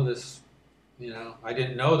great. Some of this, I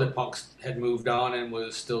didn't know that punk had moved on and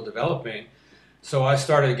was still developing. So I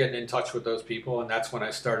started getting in touch with those people, and that's when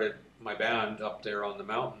I started my band up there on the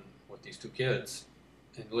mountain with these two kids,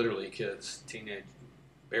 and literally kids, teenage,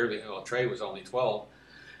 Trey was only 12.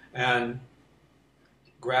 And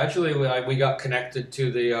gradually we got connected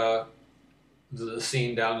to the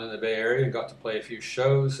scene down in the Bay Area and got to play a few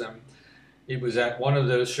shows. And it was at one of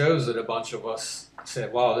those shows that a bunch of us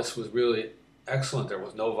said, wow, this was really excellent. There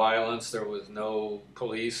was no violence, there was no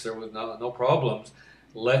police, there was no problems.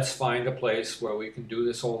 Let's find a place where we can do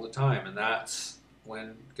this all the time. And that's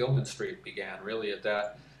when Gilman Street began, really at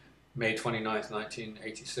that May 29th,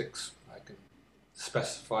 1986. I can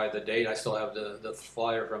specify the date. I still have the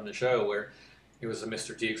flyer from the show where it was a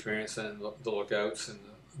Mr. T experience and the Lookouts and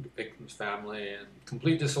the victim's family and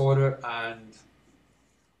Complete Disorder and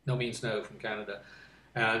No Means No from Canada.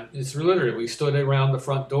 And it's literally, we stood around the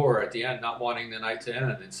front door at the end, not wanting the night to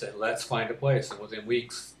end, and said, let's find a place. And within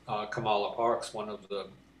weeks, Kamala Parks, one of the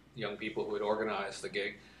young people who had organized the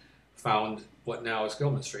gig, found what now is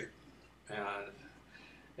Gilman Street.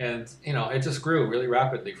 And it just grew really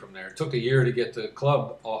rapidly from there. It took a year to get the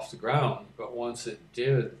club off the ground, but once it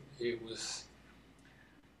did, there's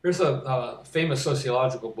a famous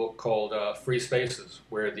sociological book called Free Spaces,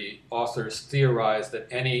 where the authors theorize that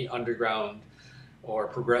any underground or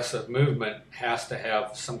progressive movement has to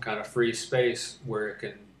have some kind of free space where it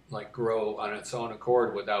can grow on its own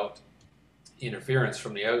accord without interference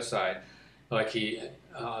from the outside. Like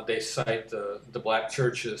they cite the black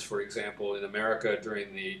churches, for example, in America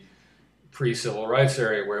during the pre-civil rights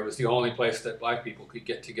era, where it was the only place that black people could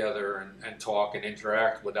get together and talk and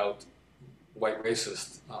interact without white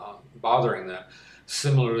racists bothering them.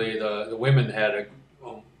 Similarly, the women had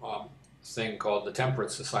a thing called the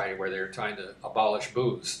Temperance Society, where they were trying to abolish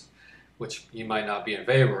booze, which you might not be in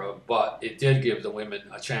favor of, but it did give the women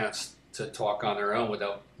a chance to talk on their own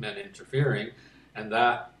without men interfering, and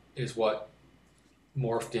that is what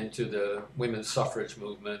morphed into the women's suffrage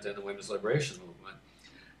movement and the women's liberation movement.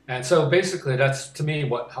 And so basically that's, to me,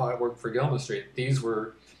 how it worked for Gilman Street. These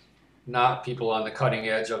were not people on the cutting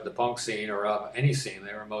edge of the punk scene or of any scene.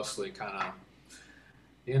 They were mostly kind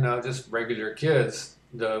of, just regular kids.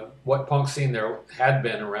 What punk scene there had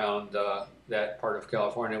been around that part of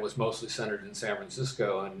California was mostly centered in San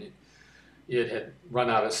Francisco, and it had run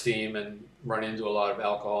out of steam and run into a lot of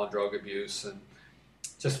alcohol and drug abuse, and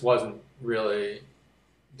just wasn't really,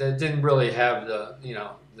 they didn't really have the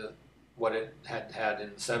what it had in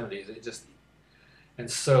the 70s. It just,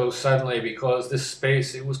 and so suddenly, because this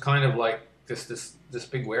space, it was kind of like this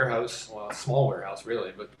big warehouse, well, a small warehouse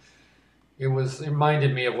really, but it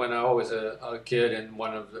reminded me of when I was a kid, and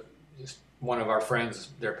one of our friends,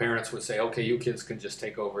 their parents would say, "Okay, you kids can just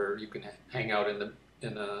take over. You can hang out in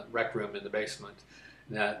the rec room in the basement.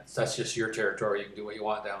 And that's just your territory. You can do what you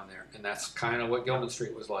want down there." And that's kind of what Gilman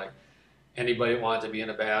Street was like. Anybody that wanted to be in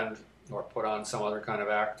a band or put on some other kind of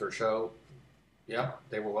act or show, yeah,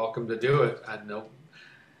 they were welcome to do it, and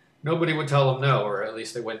nobody would tell them no, or at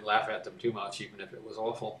least they wouldn't laugh at them too much, even if it was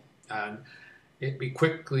awful. And it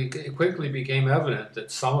quickly became evident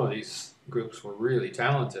that some of these groups were really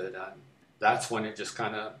talented, and that's when it just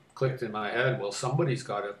kind of clicked in my head. Well, somebody's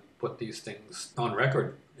got to put these things on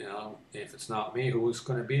record. If it's not me, who's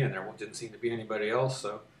going to be in there? Well, didn't seem to be anybody else.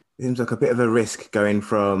 So it seems like a bit of a risk going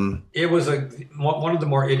from. It was one of the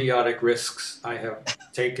more idiotic risks I have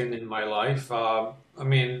taken in my life. I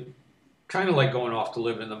mean, kind of like going off to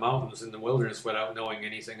live in the mountains in the wilderness without knowing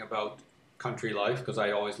anything about country life, because I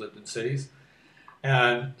always lived in cities.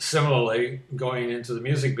 And similarly, going into the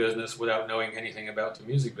music business without knowing anything about the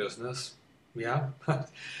music business. Yeah.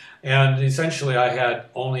 And essentially I had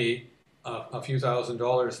only a few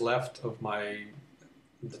 $1,000s left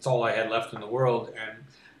that's all I had left in the world. And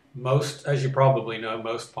most, as you probably know,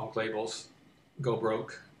 most punk labels go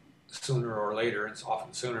broke sooner or later. It's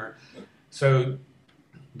often sooner. So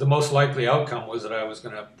the most likely outcome was that I was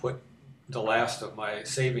going to put the last of my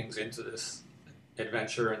savings into this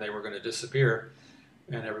adventure, and they were going to disappear.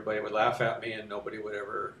 And everybody would laugh at me, and nobody would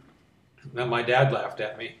ever. Then my dad laughed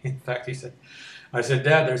at me. In fact, I said,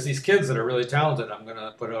 "Dad, there's these kids that are really talented. I'm going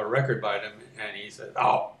to put out a record by them." And he said,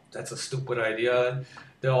 "Oh, that's a stupid idea.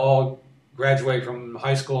 They'll all graduate from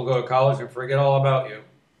high school and go to college and forget all about you."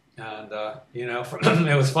 And,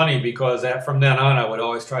 it was funny because from then on, I would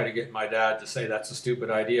always try to get my dad to say that's a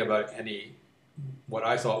stupid idea about what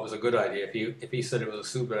I thought was a good idea. If he said it was a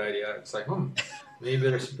stupid idea, it's like, maybe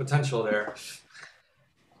there's some potential there.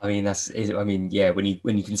 I mean, yeah. When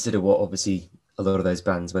you consider what obviously a lot of those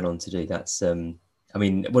bands went on to do, that's. I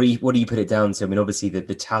mean, what do you put it down to? I mean, obviously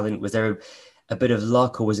the talent. Was there a bit of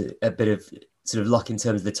luck, or was it a bit of sort of luck in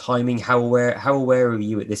terms of the timing? How aware are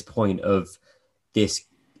you at this point of this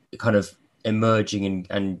kind of emerging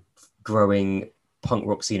and growing punk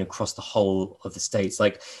rock scene across the whole of the States?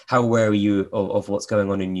 Like, how aware are you of what's going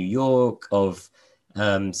on in New York, of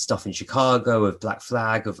stuff in Chicago, of Black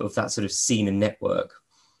Flag, of that sort of scene and network?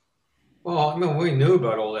 Well, I mean, we knew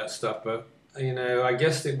about all that stuff, but, I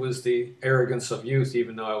guess it was the arrogance of youth,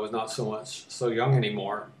 even though I was not so young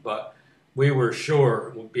anymore. But we were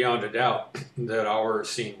sure, beyond a doubt, that our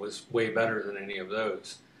scene was way better than any of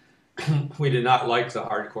those. We did not like the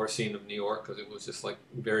hardcore scene of New York because it was just like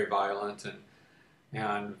very violent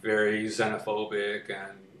and very xenophobic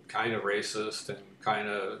and kind of racist and kind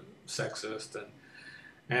of sexist.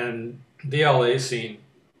 And the LA scene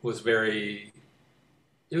was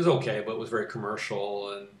it was okay, but it was very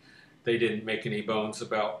commercial, and they didn't make any bones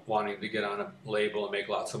about wanting to get on a label and make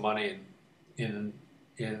lots of money. And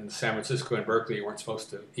in San Francisco and Berkeley, you weren't supposed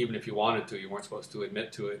to, even if you wanted to, you weren't supposed to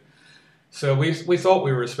admit to it. So we thought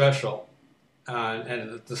we were special, and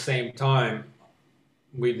at the same time,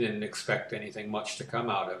 we didn't expect anything much to come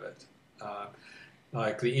out of it.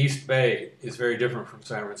 Like the East Bay is very different from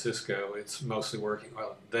San Francisco. It's mostly working,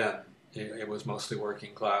 well, then it was mostly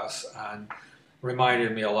working class, and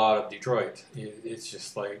reminded me a lot of Detroit. It's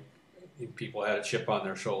just like people had a chip on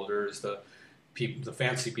their shoulders. The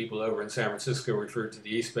fancy people over in San Francisco referred to the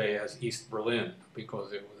East Bay as East Berlin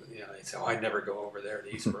because it was, they said, "Oh, I'd never go over there to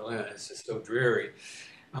East Berlin. It's just so dreary."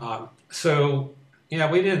 So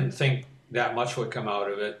we didn't think that much would come out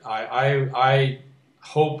of it. I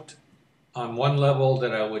hoped on one level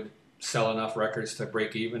that I would sell enough records to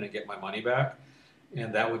break even and get my money back,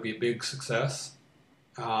 and that would be a big success.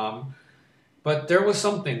 But there was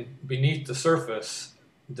something beneath the surface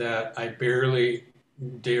that I barely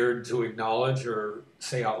dared to acknowledge or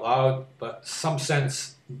say out loud, but some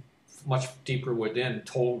sense much deeper within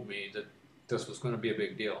told me that this was going to be a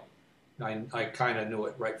big deal. I kind of knew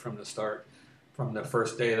it right from the start, from the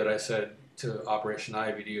first day that I said to Operation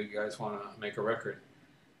Ivy, do you guys want to make a record?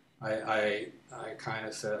 I kind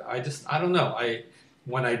of said, I don't know.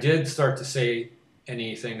 When I did start to say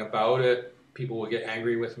anything about it, people would get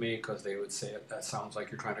angry with me because they would say, that sounds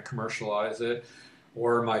like you're trying to commercialize it.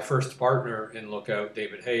 Or my first partner in Lookout,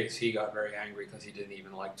 David Hayes, he got very angry because he didn't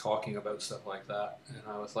even like talking about stuff like that. And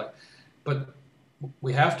I was like, but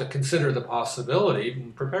we have to consider the possibility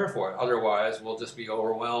and prepare for it. Otherwise, we'll just be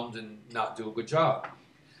overwhelmed and not do a good job.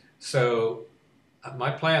 So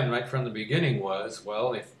my plan right from the beginning was,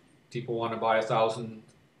 well, if people want to buy 1,000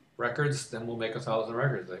 records, then we'll make 1,000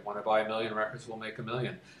 records. If they want to buy 1,000,000 records, we'll make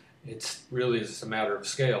 1,000,000. It's really just a matter of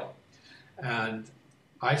scale. And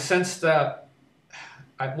I sensed that,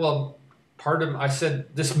 I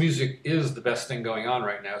said this music is the best thing going on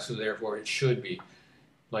right now, so therefore it should be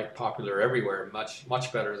like popular everywhere,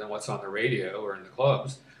 much better than what's on the radio or in the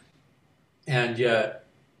clubs. And yet,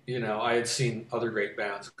 I had seen other great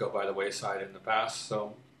bands go by the wayside in the past,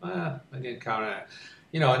 so I didn't count on it.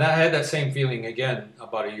 And I had that same feeling again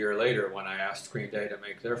about a year later when I asked Green Day to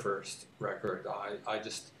make their first record. I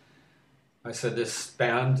said, this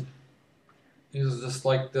band is just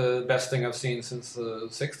like the best thing I've seen since the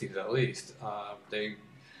 60s at least. They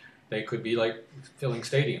could be like filling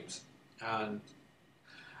stadiums. And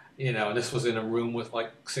and this was in a room with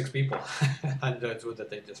like 6 people, and that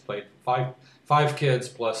they just played five kids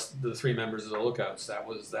plus the 3 members of the Lookouts. That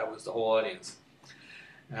was the whole audience,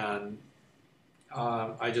 and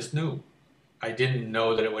I just knew. I didn't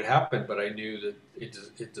know that it would happen, but I knew that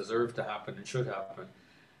it deserved to happen and should happen.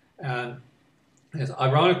 And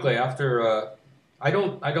ironically, after I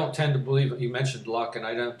don't tend to believe. You mentioned luck, and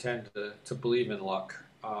I don't tend to believe in luck.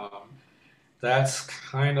 That's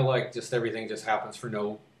kind of like just everything just happens for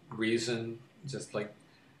no reason, just like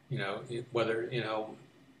whether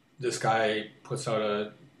this guy puts out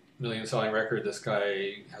a 1,000,000 selling record, this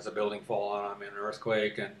guy has a building fall on him in an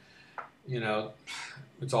earthquake, and it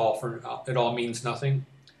all means nothing.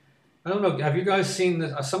 I don't know, have you guys seen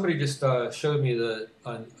this? Somebody just showed me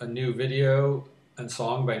a new video and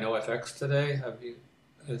song by NoFX today.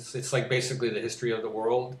 It's like basically the history of the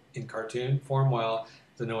world in cartoon form while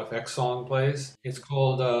the NoFX song plays. It's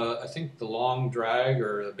called, I think, The Long Drag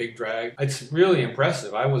or The Big Drag. It's really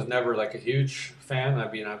impressive. I was never like a huge fan.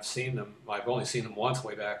 I mean, I've only seen them once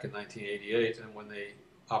way back in 1988, and when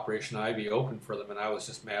Operation Ivy opened for them, and I was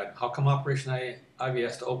just mad. How come Operation Ivy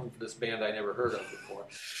has to open for this band I never heard of before?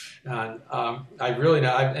 And I've really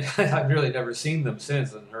never seen them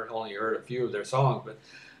since, and only heard a few of their songs. But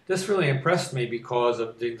this really impressed me because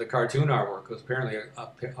of the cartoon artwork. Because apparently a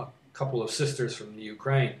couple of sisters from the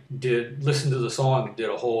Ukraine listened to the song and did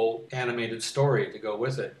a whole animated story to go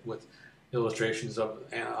with it, with illustrations of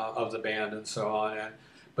the band and so on.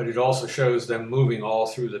 But it also shows them moving all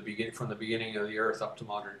through from the beginning of the earth up to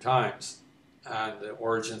modern times, and the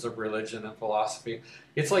origins of religion and philosophy.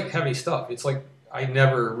 It's like heavy stuff. It's like I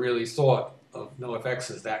never really thought of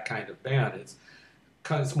NoFX as that kind of band.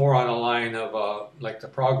 It's more on a line of like the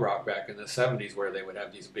prog rock back in the 70s, where they would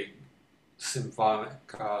have these big symphonic,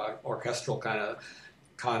 orchestral kind of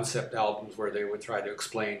concept albums where they would try to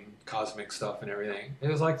explain cosmic stuff and everything. It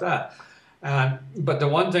was like that. But the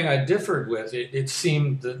one thing I differed with, it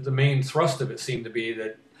seemed the main thrust of it seemed to be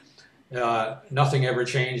that nothing ever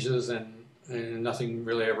changes and nothing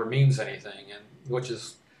really ever means anything, and which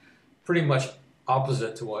is pretty much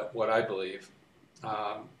opposite to what I believe.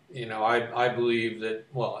 I believe that,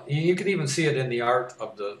 well, you can even see it in the art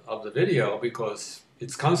of the video, because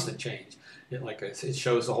it's constant change. It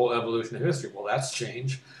shows the whole evolution of history. Well, that's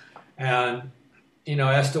change. And,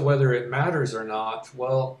 as to whether it matters or not,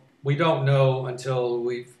 well, we don't know until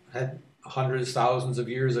we've had hundreds, thousands of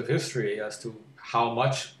years of history as to how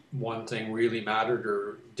much one thing really mattered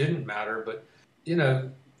or didn't matter. But,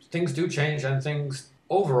 things do change, and things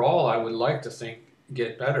overall, I would like to think,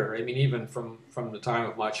 get better. I mean, even from the time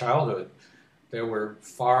of my childhood, there were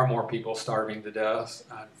far more people starving to death,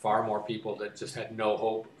 and far more people that just had no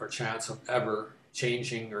hope or chance of ever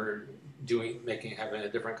changing or having a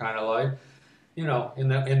different kind of life.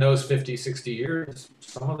 In those 50, 60 years,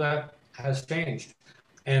 some of that has changed.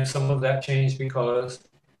 And some of that changed because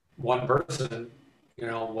one person,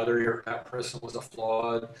 whether that person was a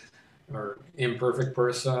flawed or imperfect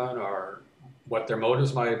person, or what their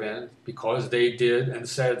motives might have been, because they did and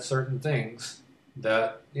said certain things,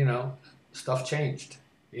 that, stuff changed.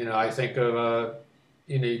 I think of,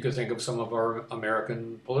 you could think of some of our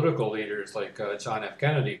American political leaders like John F.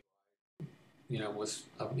 Kennedy, was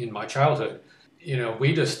in my childhood.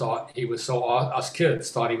 We just thought he was us kids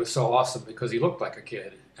thought he was so awesome because he looked like a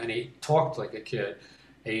kid and he talked like a kid.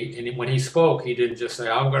 When he spoke, he didn't just say,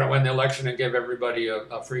 "I'm going to win the election and give everybody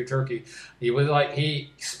a free turkey." He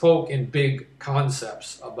spoke in big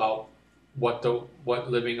concepts about what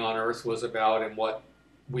living on Earth was about and what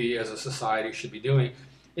we as a society should be doing.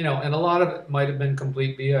 And a lot of it might have been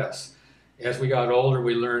complete BS. As we got older,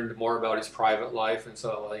 we learned more about his private life, and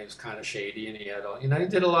so he was kind of shady, and he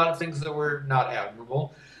did a lot of things that were not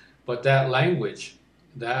admirable. But that language,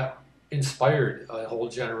 that inspired a whole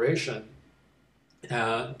generation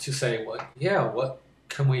to say, what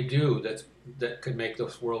can we do that could make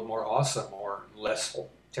this world more awesome or less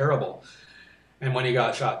terrible? And when he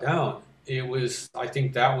got shot down, I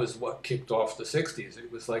think that was what kicked off the 60s.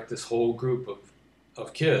 It was like this whole group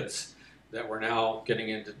of kids that were now getting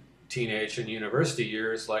into teenage and university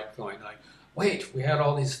years, like going like, wait, we had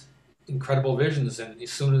all these incredible visions, and as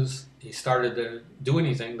soon as he started to do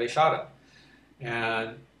anything, they shot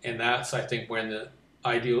him. And that's, I think, when the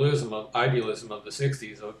idealism of the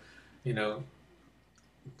 60s, of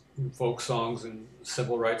folk songs and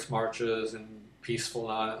civil rights marches and peaceful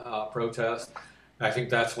protest, I think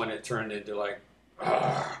that's when it turned into like,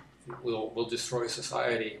 we'll destroy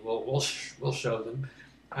society, we'll show them.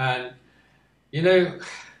 And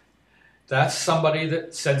that's somebody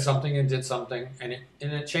that said something and did something, and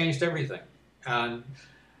it changed everything. And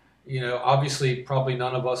obviously, probably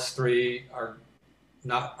none of us three are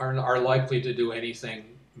likely to do anything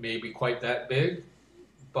maybe quite that big,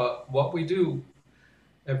 but what we do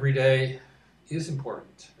every day is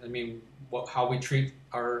important. I mean, how we treat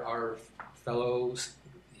our fellow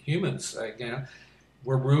humans. Like,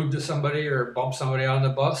 we're rude to somebody or bump somebody on the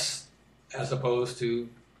bus, as opposed to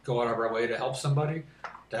go out of our way to help somebody.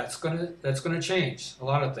 That's gonna change a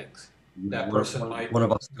lot of things. That person might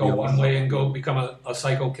go one way and go become a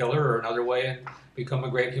psycho killer, or another way and become a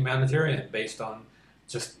great humanitarian based on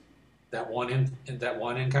just that one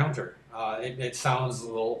encounter. It sounds a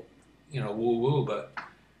little, woo woo, but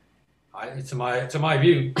to my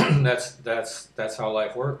view, that's how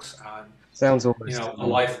life works. And sounds almost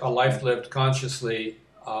a life lived consciously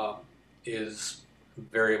is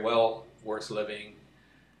very well worth living.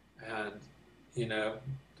 And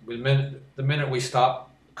the minute we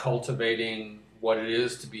stop cultivating what it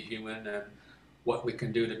is to be human and what we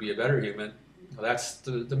can do to be a better human, that's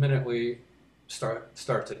the minute we start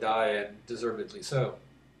to die, and deservedly so.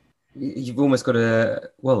 You've almost got a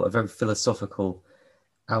very philosophical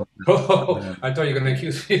outlook. I thought you were going to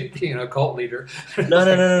accuse me of being a cult leader.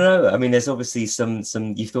 No. I mean, there's obviously some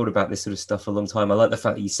you've thought about this sort of stuff for a long time. I like the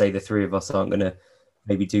fact that you say the three of us aren't going to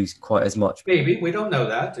maybe do quite as much. Maybe, we don't know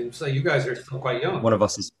that. And so you guys are still quite young. One of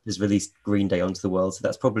us has released Green Day onto the world, so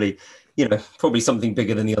that's probably something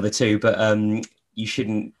bigger than the other two. But you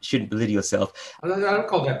shouldn't belittle yourself. I don't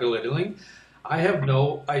call that belittling. I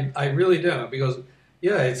really don't, because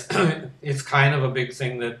it's it's kind of a big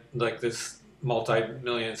thing that, like, this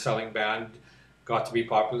multi-million selling band got to be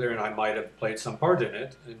popular, and I might have played some part in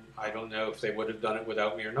it, and I don't know if they would have done it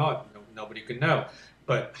without me or not. Nobody can know.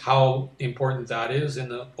 But how important that is in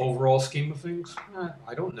the overall scheme of things,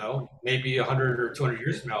 I don't know. Maybe 100 or 200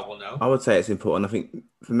 years from now we'll know. I would say it's important. I think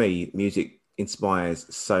for me, music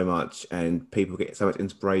inspires so much, and people get so much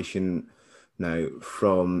inspiration,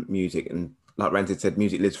 from music. And like Ranted said,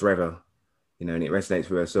 music lives forever, and it resonates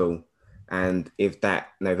with us all. And if that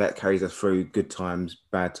carries us through good times,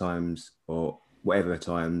 bad times, or whatever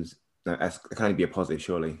times, that can only be a positive,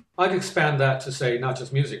 surely. I'd expand that to say not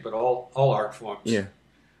just music, but all art forms. Yeah.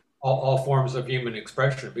 All forms of human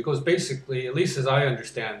expression, because basically, at least as I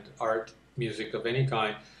understand art, music of any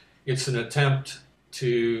kind, it's an attempt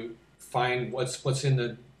to find what's in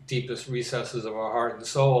the deepest recesses of our heart and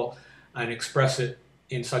soul, and express it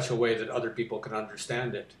in such a way that other people can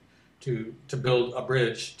understand it, to build a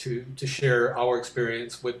bridge, to share our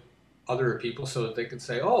experience with other people, so that they can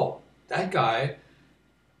say, oh, that guy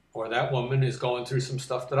or that woman is going through some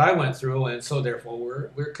stuff that I went through, and so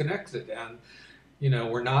therefore we're connected, and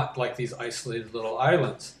we're not like these isolated little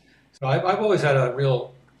islands. So I've always had a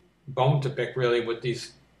real bone to pick, really, with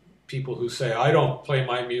these people who say, I don't play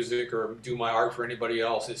my music or do my art for anybody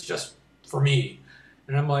else, it's just for me.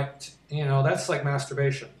 And I'm like, that's like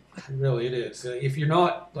masturbation. Really, it is. If you're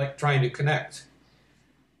not like trying to connect,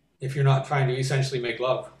 if you're not trying to essentially make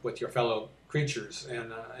love with your fellow creatures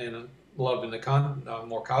and love in the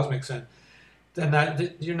more cosmic sense,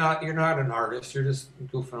 then you're not an artist. You're just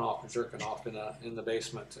goofing off and jerking off in the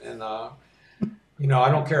basement. And I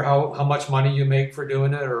don't care how much money you make for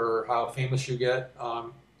doing it or how famous you get.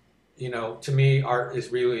 To me, art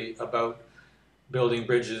is really about building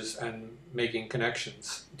bridges and making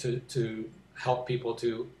connections to help people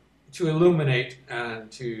to illuminate and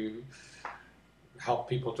to help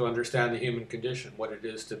people to understand the human condition, what it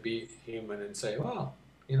is to be human, and say, well,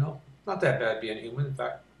 not that bad being human. In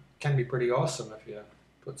fact, it can be pretty awesome if you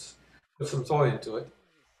put some thought into it.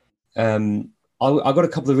 I've got a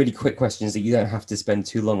couple of really quick questions that you don't have to spend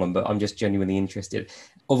too long on, but I'm just genuinely interested.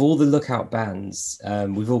 Of all the Lookout bands,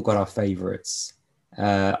 we've all got our favorites.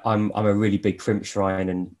 I'm a really big Crimpshrine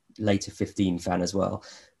and later 15 fan as well.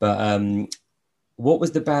 But what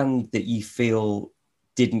was the band that you feel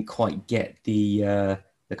didn't quite get the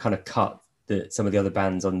kind of cut that some of the other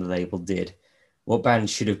bands on the label did? What band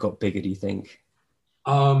should have got bigger, do you think?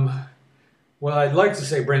 Well, I'd like to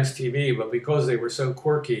say Brent's TV, but because they were so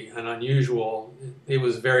quirky and unusual, it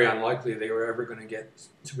was very unlikely they were ever going to get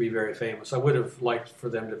to be very famous. I would have liked for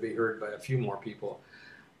them to be heard by a few more people,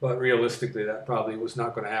 but realistically, that probably was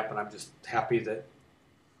not going to happen. I'm just happy that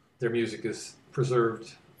their music is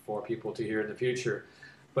preserved for people to hear in the future.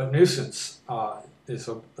 But Nuisance is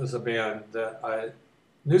a band that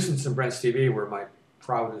Nuisance and Brent's TV were my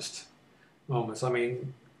proudest moments. I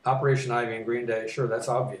mean, Operation Ivy and Green Day, sure, that's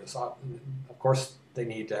obvious. Of course, they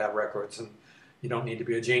need to have records, and you don't need to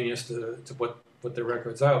be a genius to put their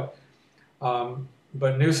records out.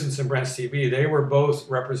 But Nuisance and Brent's TV, they were both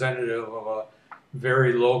representative of a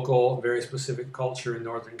very local, very specific culture in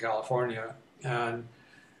Northern California, and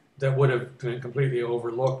that would have been completely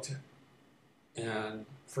overlooked and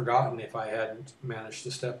forgotten if I hadn't managed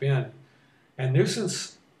to step in. And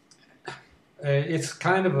Nuisance, it's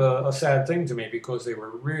kind of a sad thing to me because they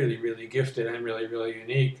were really, really gifted and really, really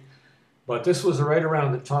unique. But this was right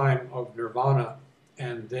around the time of Nirvana,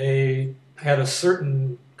 and they had a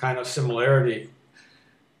certain kind of similarity.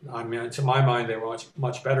 I mean, to my mind, they were much,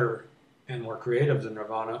 much better and more creative than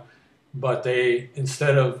Nirvana. But they,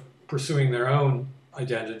 instead of pursuing their own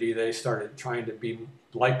identity, they started trying to be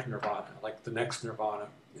like Nirvana, like the next Nirvana,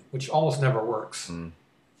 which almost never works. Mm.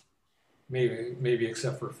 Maybe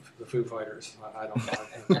except for the Foo Fighters. I don't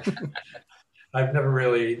know. I've never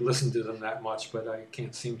really listened to them that much, but I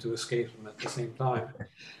can't seem to escape them at the same time.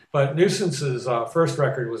 But Nuisance's first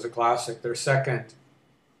record was a classic. Their second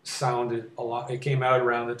sounded a lot. It came out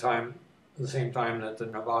around the same time that the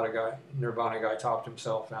Nirvana guy topped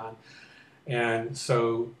himself on, and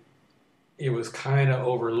so it was kind of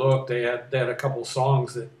overlooked. They had a couple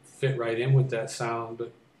songs that fit right in with that sound,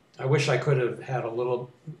 but I wish I could have had a little.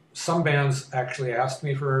 Some bands actually asked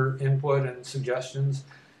me for input and suggestions.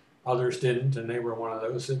 Others didn't, and they were one of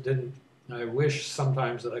those that didn't. I wish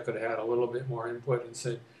sometimes that I could have had a little bit more input and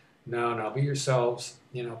said, no, be yourselves.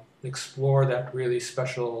 Explore that really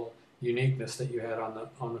special uniqueness that you had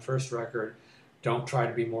on the first record. Don't try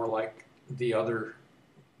to be more like the other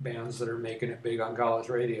bands that are making it big on college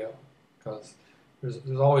radio, because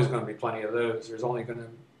there's always going to be plenty of those. There's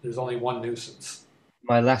only one Nuisance.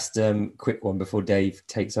 My last quick one before Dave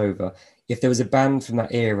takes over. If there was a band from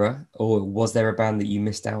that era, or was there a band that you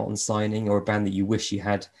missed out on signing, or a band that you wish you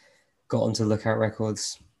had got onto Lookout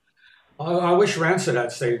Records? I wish Rancid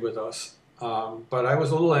had stayed with us, but I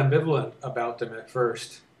was a little ambivalent about them at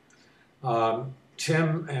first.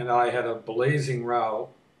 Tim and I had a blazing row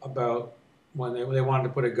about when they wanted to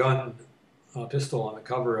put a pistol on the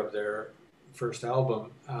cover of their first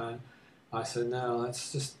album. And I said, no,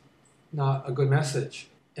 that's just not a good message.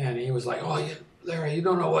 And he was like, oh, Larry, you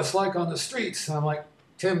don't know what it's like on the streets. And I'm like,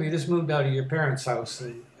 Tim, you just moved out of your parents' house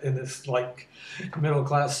in this like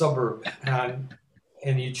middle-class suburb,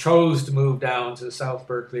 and you chose to move down to South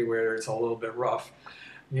Berkeley where it's a little bit rough.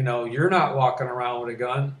 You're not walking around with a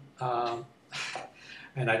gun,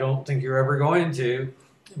 and I don't think you're ever going to.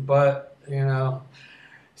 But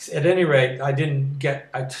at any rate, I didn't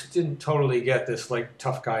totally get this like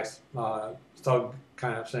tough guy thug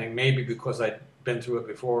kind of thing. Maybe because I'd been through it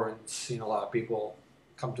before and seen a lot of people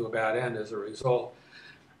come to a bad end as a result.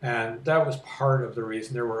 And that was part of the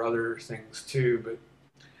reason. There were other things too, but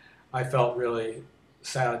I felt really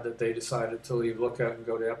sad that they decided to leave Lookout and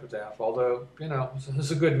go to Epitaph. Although, it was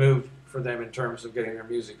a good move for them in terms of getting their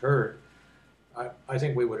music heard. I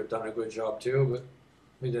think we would have done a good job too, but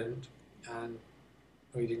we didn't. And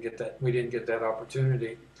we didn't get that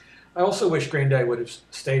opportunity. I also wish Green Day would have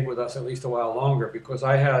stayed with us at least a while longer, because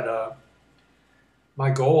I had my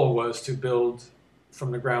goal was to build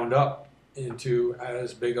from the ground up into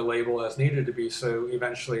as big a label as needed to be, so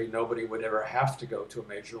eventually nobody would ever have to go to a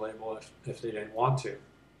major label if they didn't want to.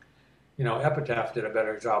 Epitaph did a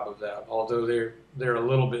better job of that, although they're a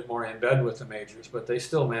little bit more in bed with the majors, but they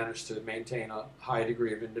still managed to maintain a high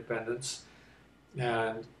degree of independence.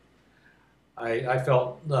 And I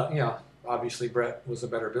felt that, obviously Brett was a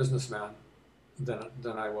better businessman than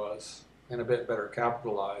I was, and a bit better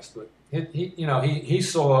capitalized. But he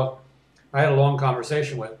saw. I had a long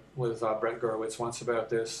conversation with Brett Gurewitz once about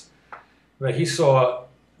this, but he saw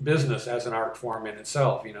business as an art form in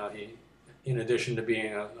itself. He, in addition to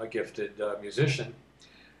being a gifted musician,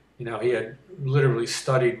 he had literally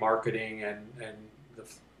studied marketing and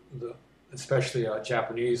the especially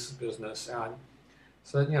Japanese business, and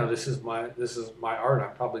said, this is my art.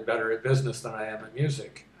 I'm probably better at business than I am at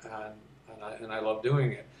music, and I love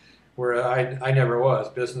doing it. Where I never was.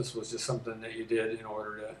 Business was just something that you did in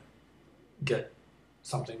order to get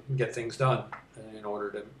things done, and in order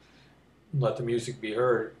to let the music be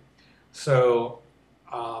heard. So,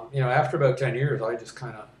 after about 10 years, I just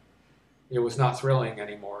it was not thrilling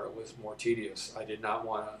anymore. It was more tedious. I did not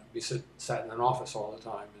want to be sat in an office all the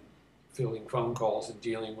time and fielding phone calls and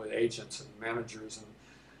dealing with agents and managers and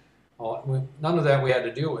all. None of that we had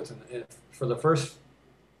to deal with. And for the first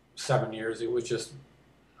 7 years, it was just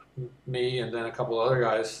me and then a couple of other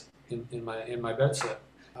guys in my bed set.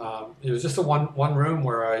 It was just a one room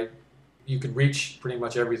where you could reach pretty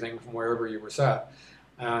much everything from wherever you were sat,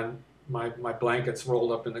 and my blankets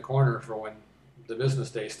rolled up in the corner for when the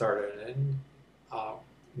business day started, and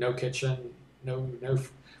no kitchen, no.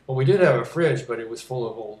 Well, we did have a fridge, but it was full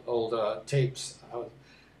of old tapes.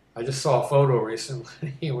 I just saw a photo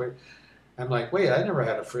recently where I'm like, wait, I never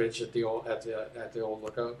had a fridge at the old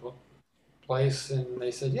Lookout place, and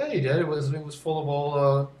they said, yeah, you did. It was full of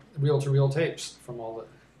all reel-to-reel tapes from all the.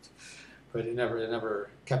 But it never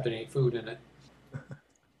kept any food in it.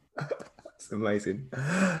 That's amazing.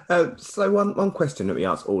 So one question that we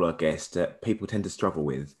ask all our guests that people tend to struggle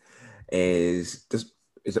with is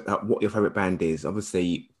about what your favourite band is.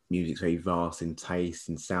 Obviously, music's very vast in taste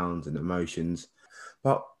and sounds and emotions.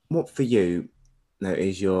 But what for you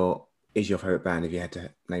is your favourite band, if you had to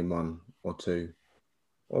name one or two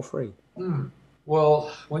or three? Well,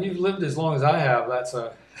 when you've lived as long as I have, that's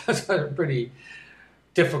a pretty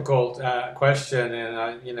difficult question.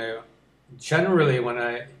 And generally,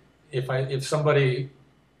 if somebody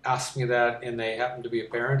asks me that and they happen to be a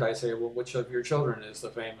parent, I say, well, which of your children is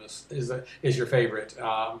your favorite?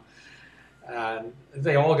 And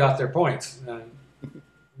they all got their points. And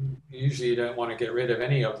usually you don't want to get rid of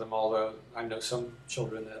any of them, although I know some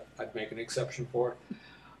children that I'd make an exception for.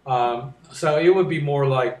 So it would be more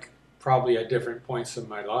like probably at different points in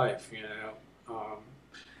my life,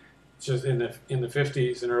 just in the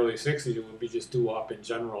 50s and early 60s, it would be just doo-wop in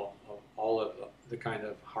general, all of the kind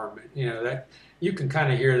of harmony, that you can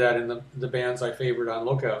kind of hear that in the bands I favored on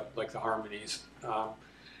Lookout, like the harmonies.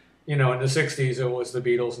 In the 60s, it was the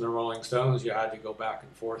Beatles and the Rolling Stones. You had to go back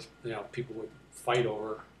and forth. People would fight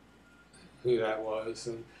over who that was.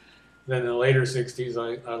 And then in the later 60s,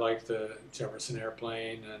 I liked the Jefferson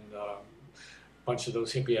Airplane and a bunch of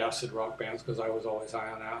those hippie acid rock bands because I was always high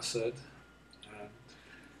on acid.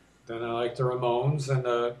 And then I liked the Ramones and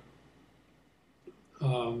I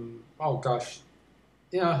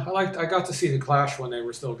got to see the Clash when they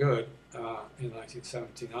were still good in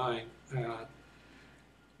 1979.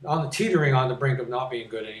 Teetering on the brink of not being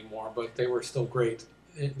good anymore, but they were still great.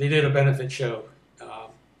 They did a benefit show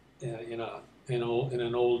in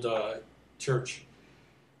an old church,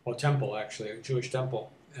 or temple actually, a Jewish temple.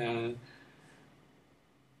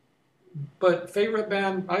 But favorite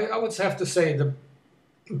band, I would have to say the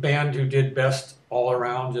band who did best all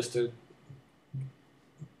around, just to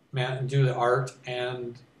do the art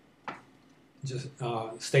and just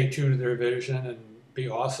stay true to their vision and be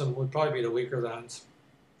awesome, would probably be the Weakerthans.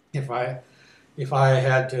 If I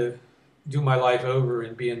had to do my life over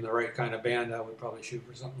and be in the right kind of band, I would probably shoot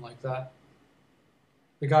for something like that.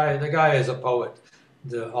 The guy is a poet.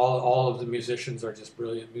 All of the musicians are just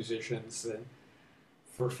brilliant musicians, and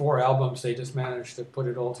for 4 albums they just managed to put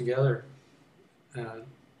it all together. And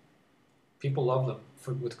people love them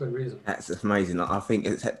with good reason. That's amazing. I think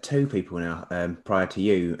it's 2 people now, prior to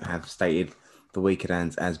you, have stated the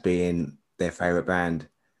Weakerthans as being their favourite band.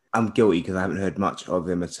 I'm guilty because I haven't heard much of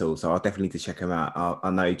them at all, so I'll definitely need to check them out. I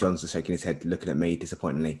know John's just shaking his head, looking at me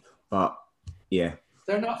disappointingly, but yeah.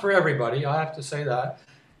 They're not for everybody, I have to say that.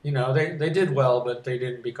 They did well, but they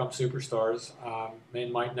didn't become superstars. They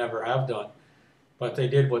might never have done, but they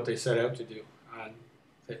did what they set out to do. And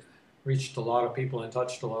they reached a lot of people and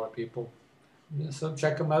touched a lot of people. So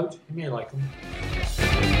check them out. You may like them.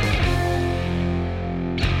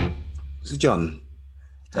 So, John,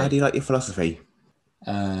 how do you like your philosophy?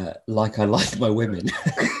 Like I like my women.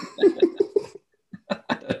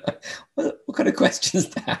 What kind of question is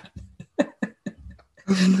that?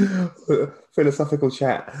 Philosophical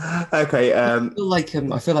chat. Okay. I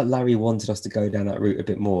feel like Larry wanted us to go down that route a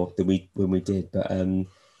bit more than when we did, but I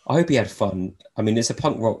hope he had fun. I mean, it's a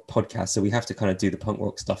punk rock podcast, so we have to kind of do the punk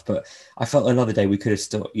rock stuff. But I felt another day we could have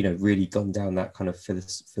still, really gone down that kind of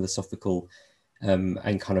philosophical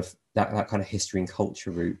and kind of that kind of history and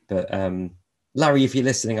culture route. But Larry, if you're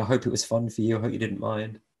listening, I hope it was fun for you. I hope you didn't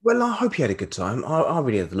mind. Well, I hope you had a good time. I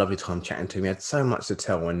really had a lovely time chatting to him. He had so much to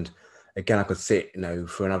tell, and again, I could sit,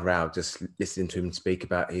 for another hour just listening to him speak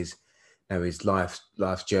about his, his life's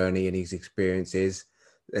journey and his experiences.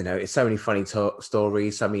 It's so many funny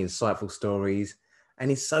stories, so many insightful stories, and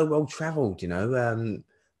he's so well travelled.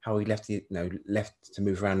 How he left to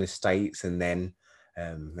move around the States, and then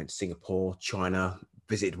went to Singapore, China,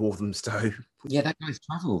 visited Walthamstow. Yeah, that guy's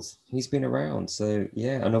travels. He's been around, so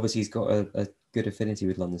yeah, and obviously he's got a good affinity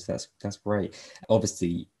with London. So that's great.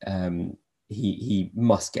 Obviously, he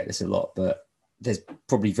must get this a lot, but there's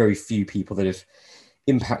probably very few people that have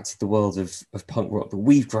impacted the world of punk rock that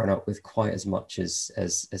we've grown up with quite as much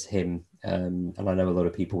as him. And I know a lot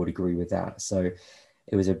of people would agree with that. So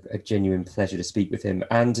it was a genuine pleasure to speak with him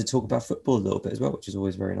and to talk about football a little bit as well, which is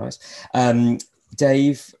always very nice.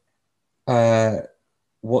 Dave,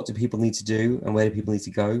 what do people need to do and where do people need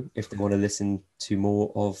to go if they want to listen to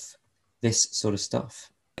more of this sort of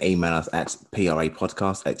stuff? Email us at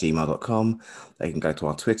prapodcast@gmail.com. They can go to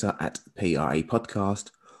our Twitter at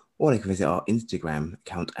prapodcast, or they can visit our Instagram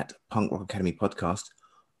account at Punk Rock Academy Podcast.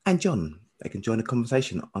 And John, they can join the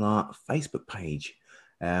conversation on our Facebook page.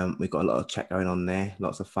 We've got a lot of chat going on there,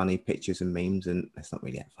 lots of funny pictures and memes, and it's not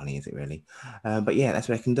really that funny, is it really? But yeah, that's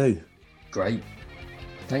what they can do. Great.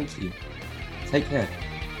 Thank you. Take care.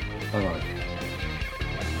 Bye-bye.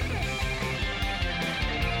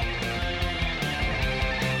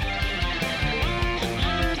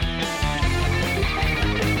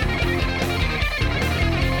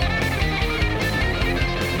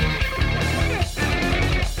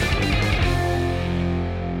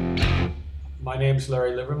 My name's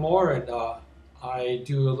Larry Livermore, and I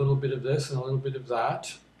do a little bit of this and a little bit of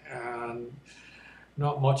that, and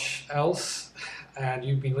not much else. And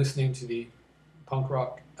you've been listening to the Punk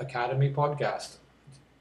Rock Academy podcast.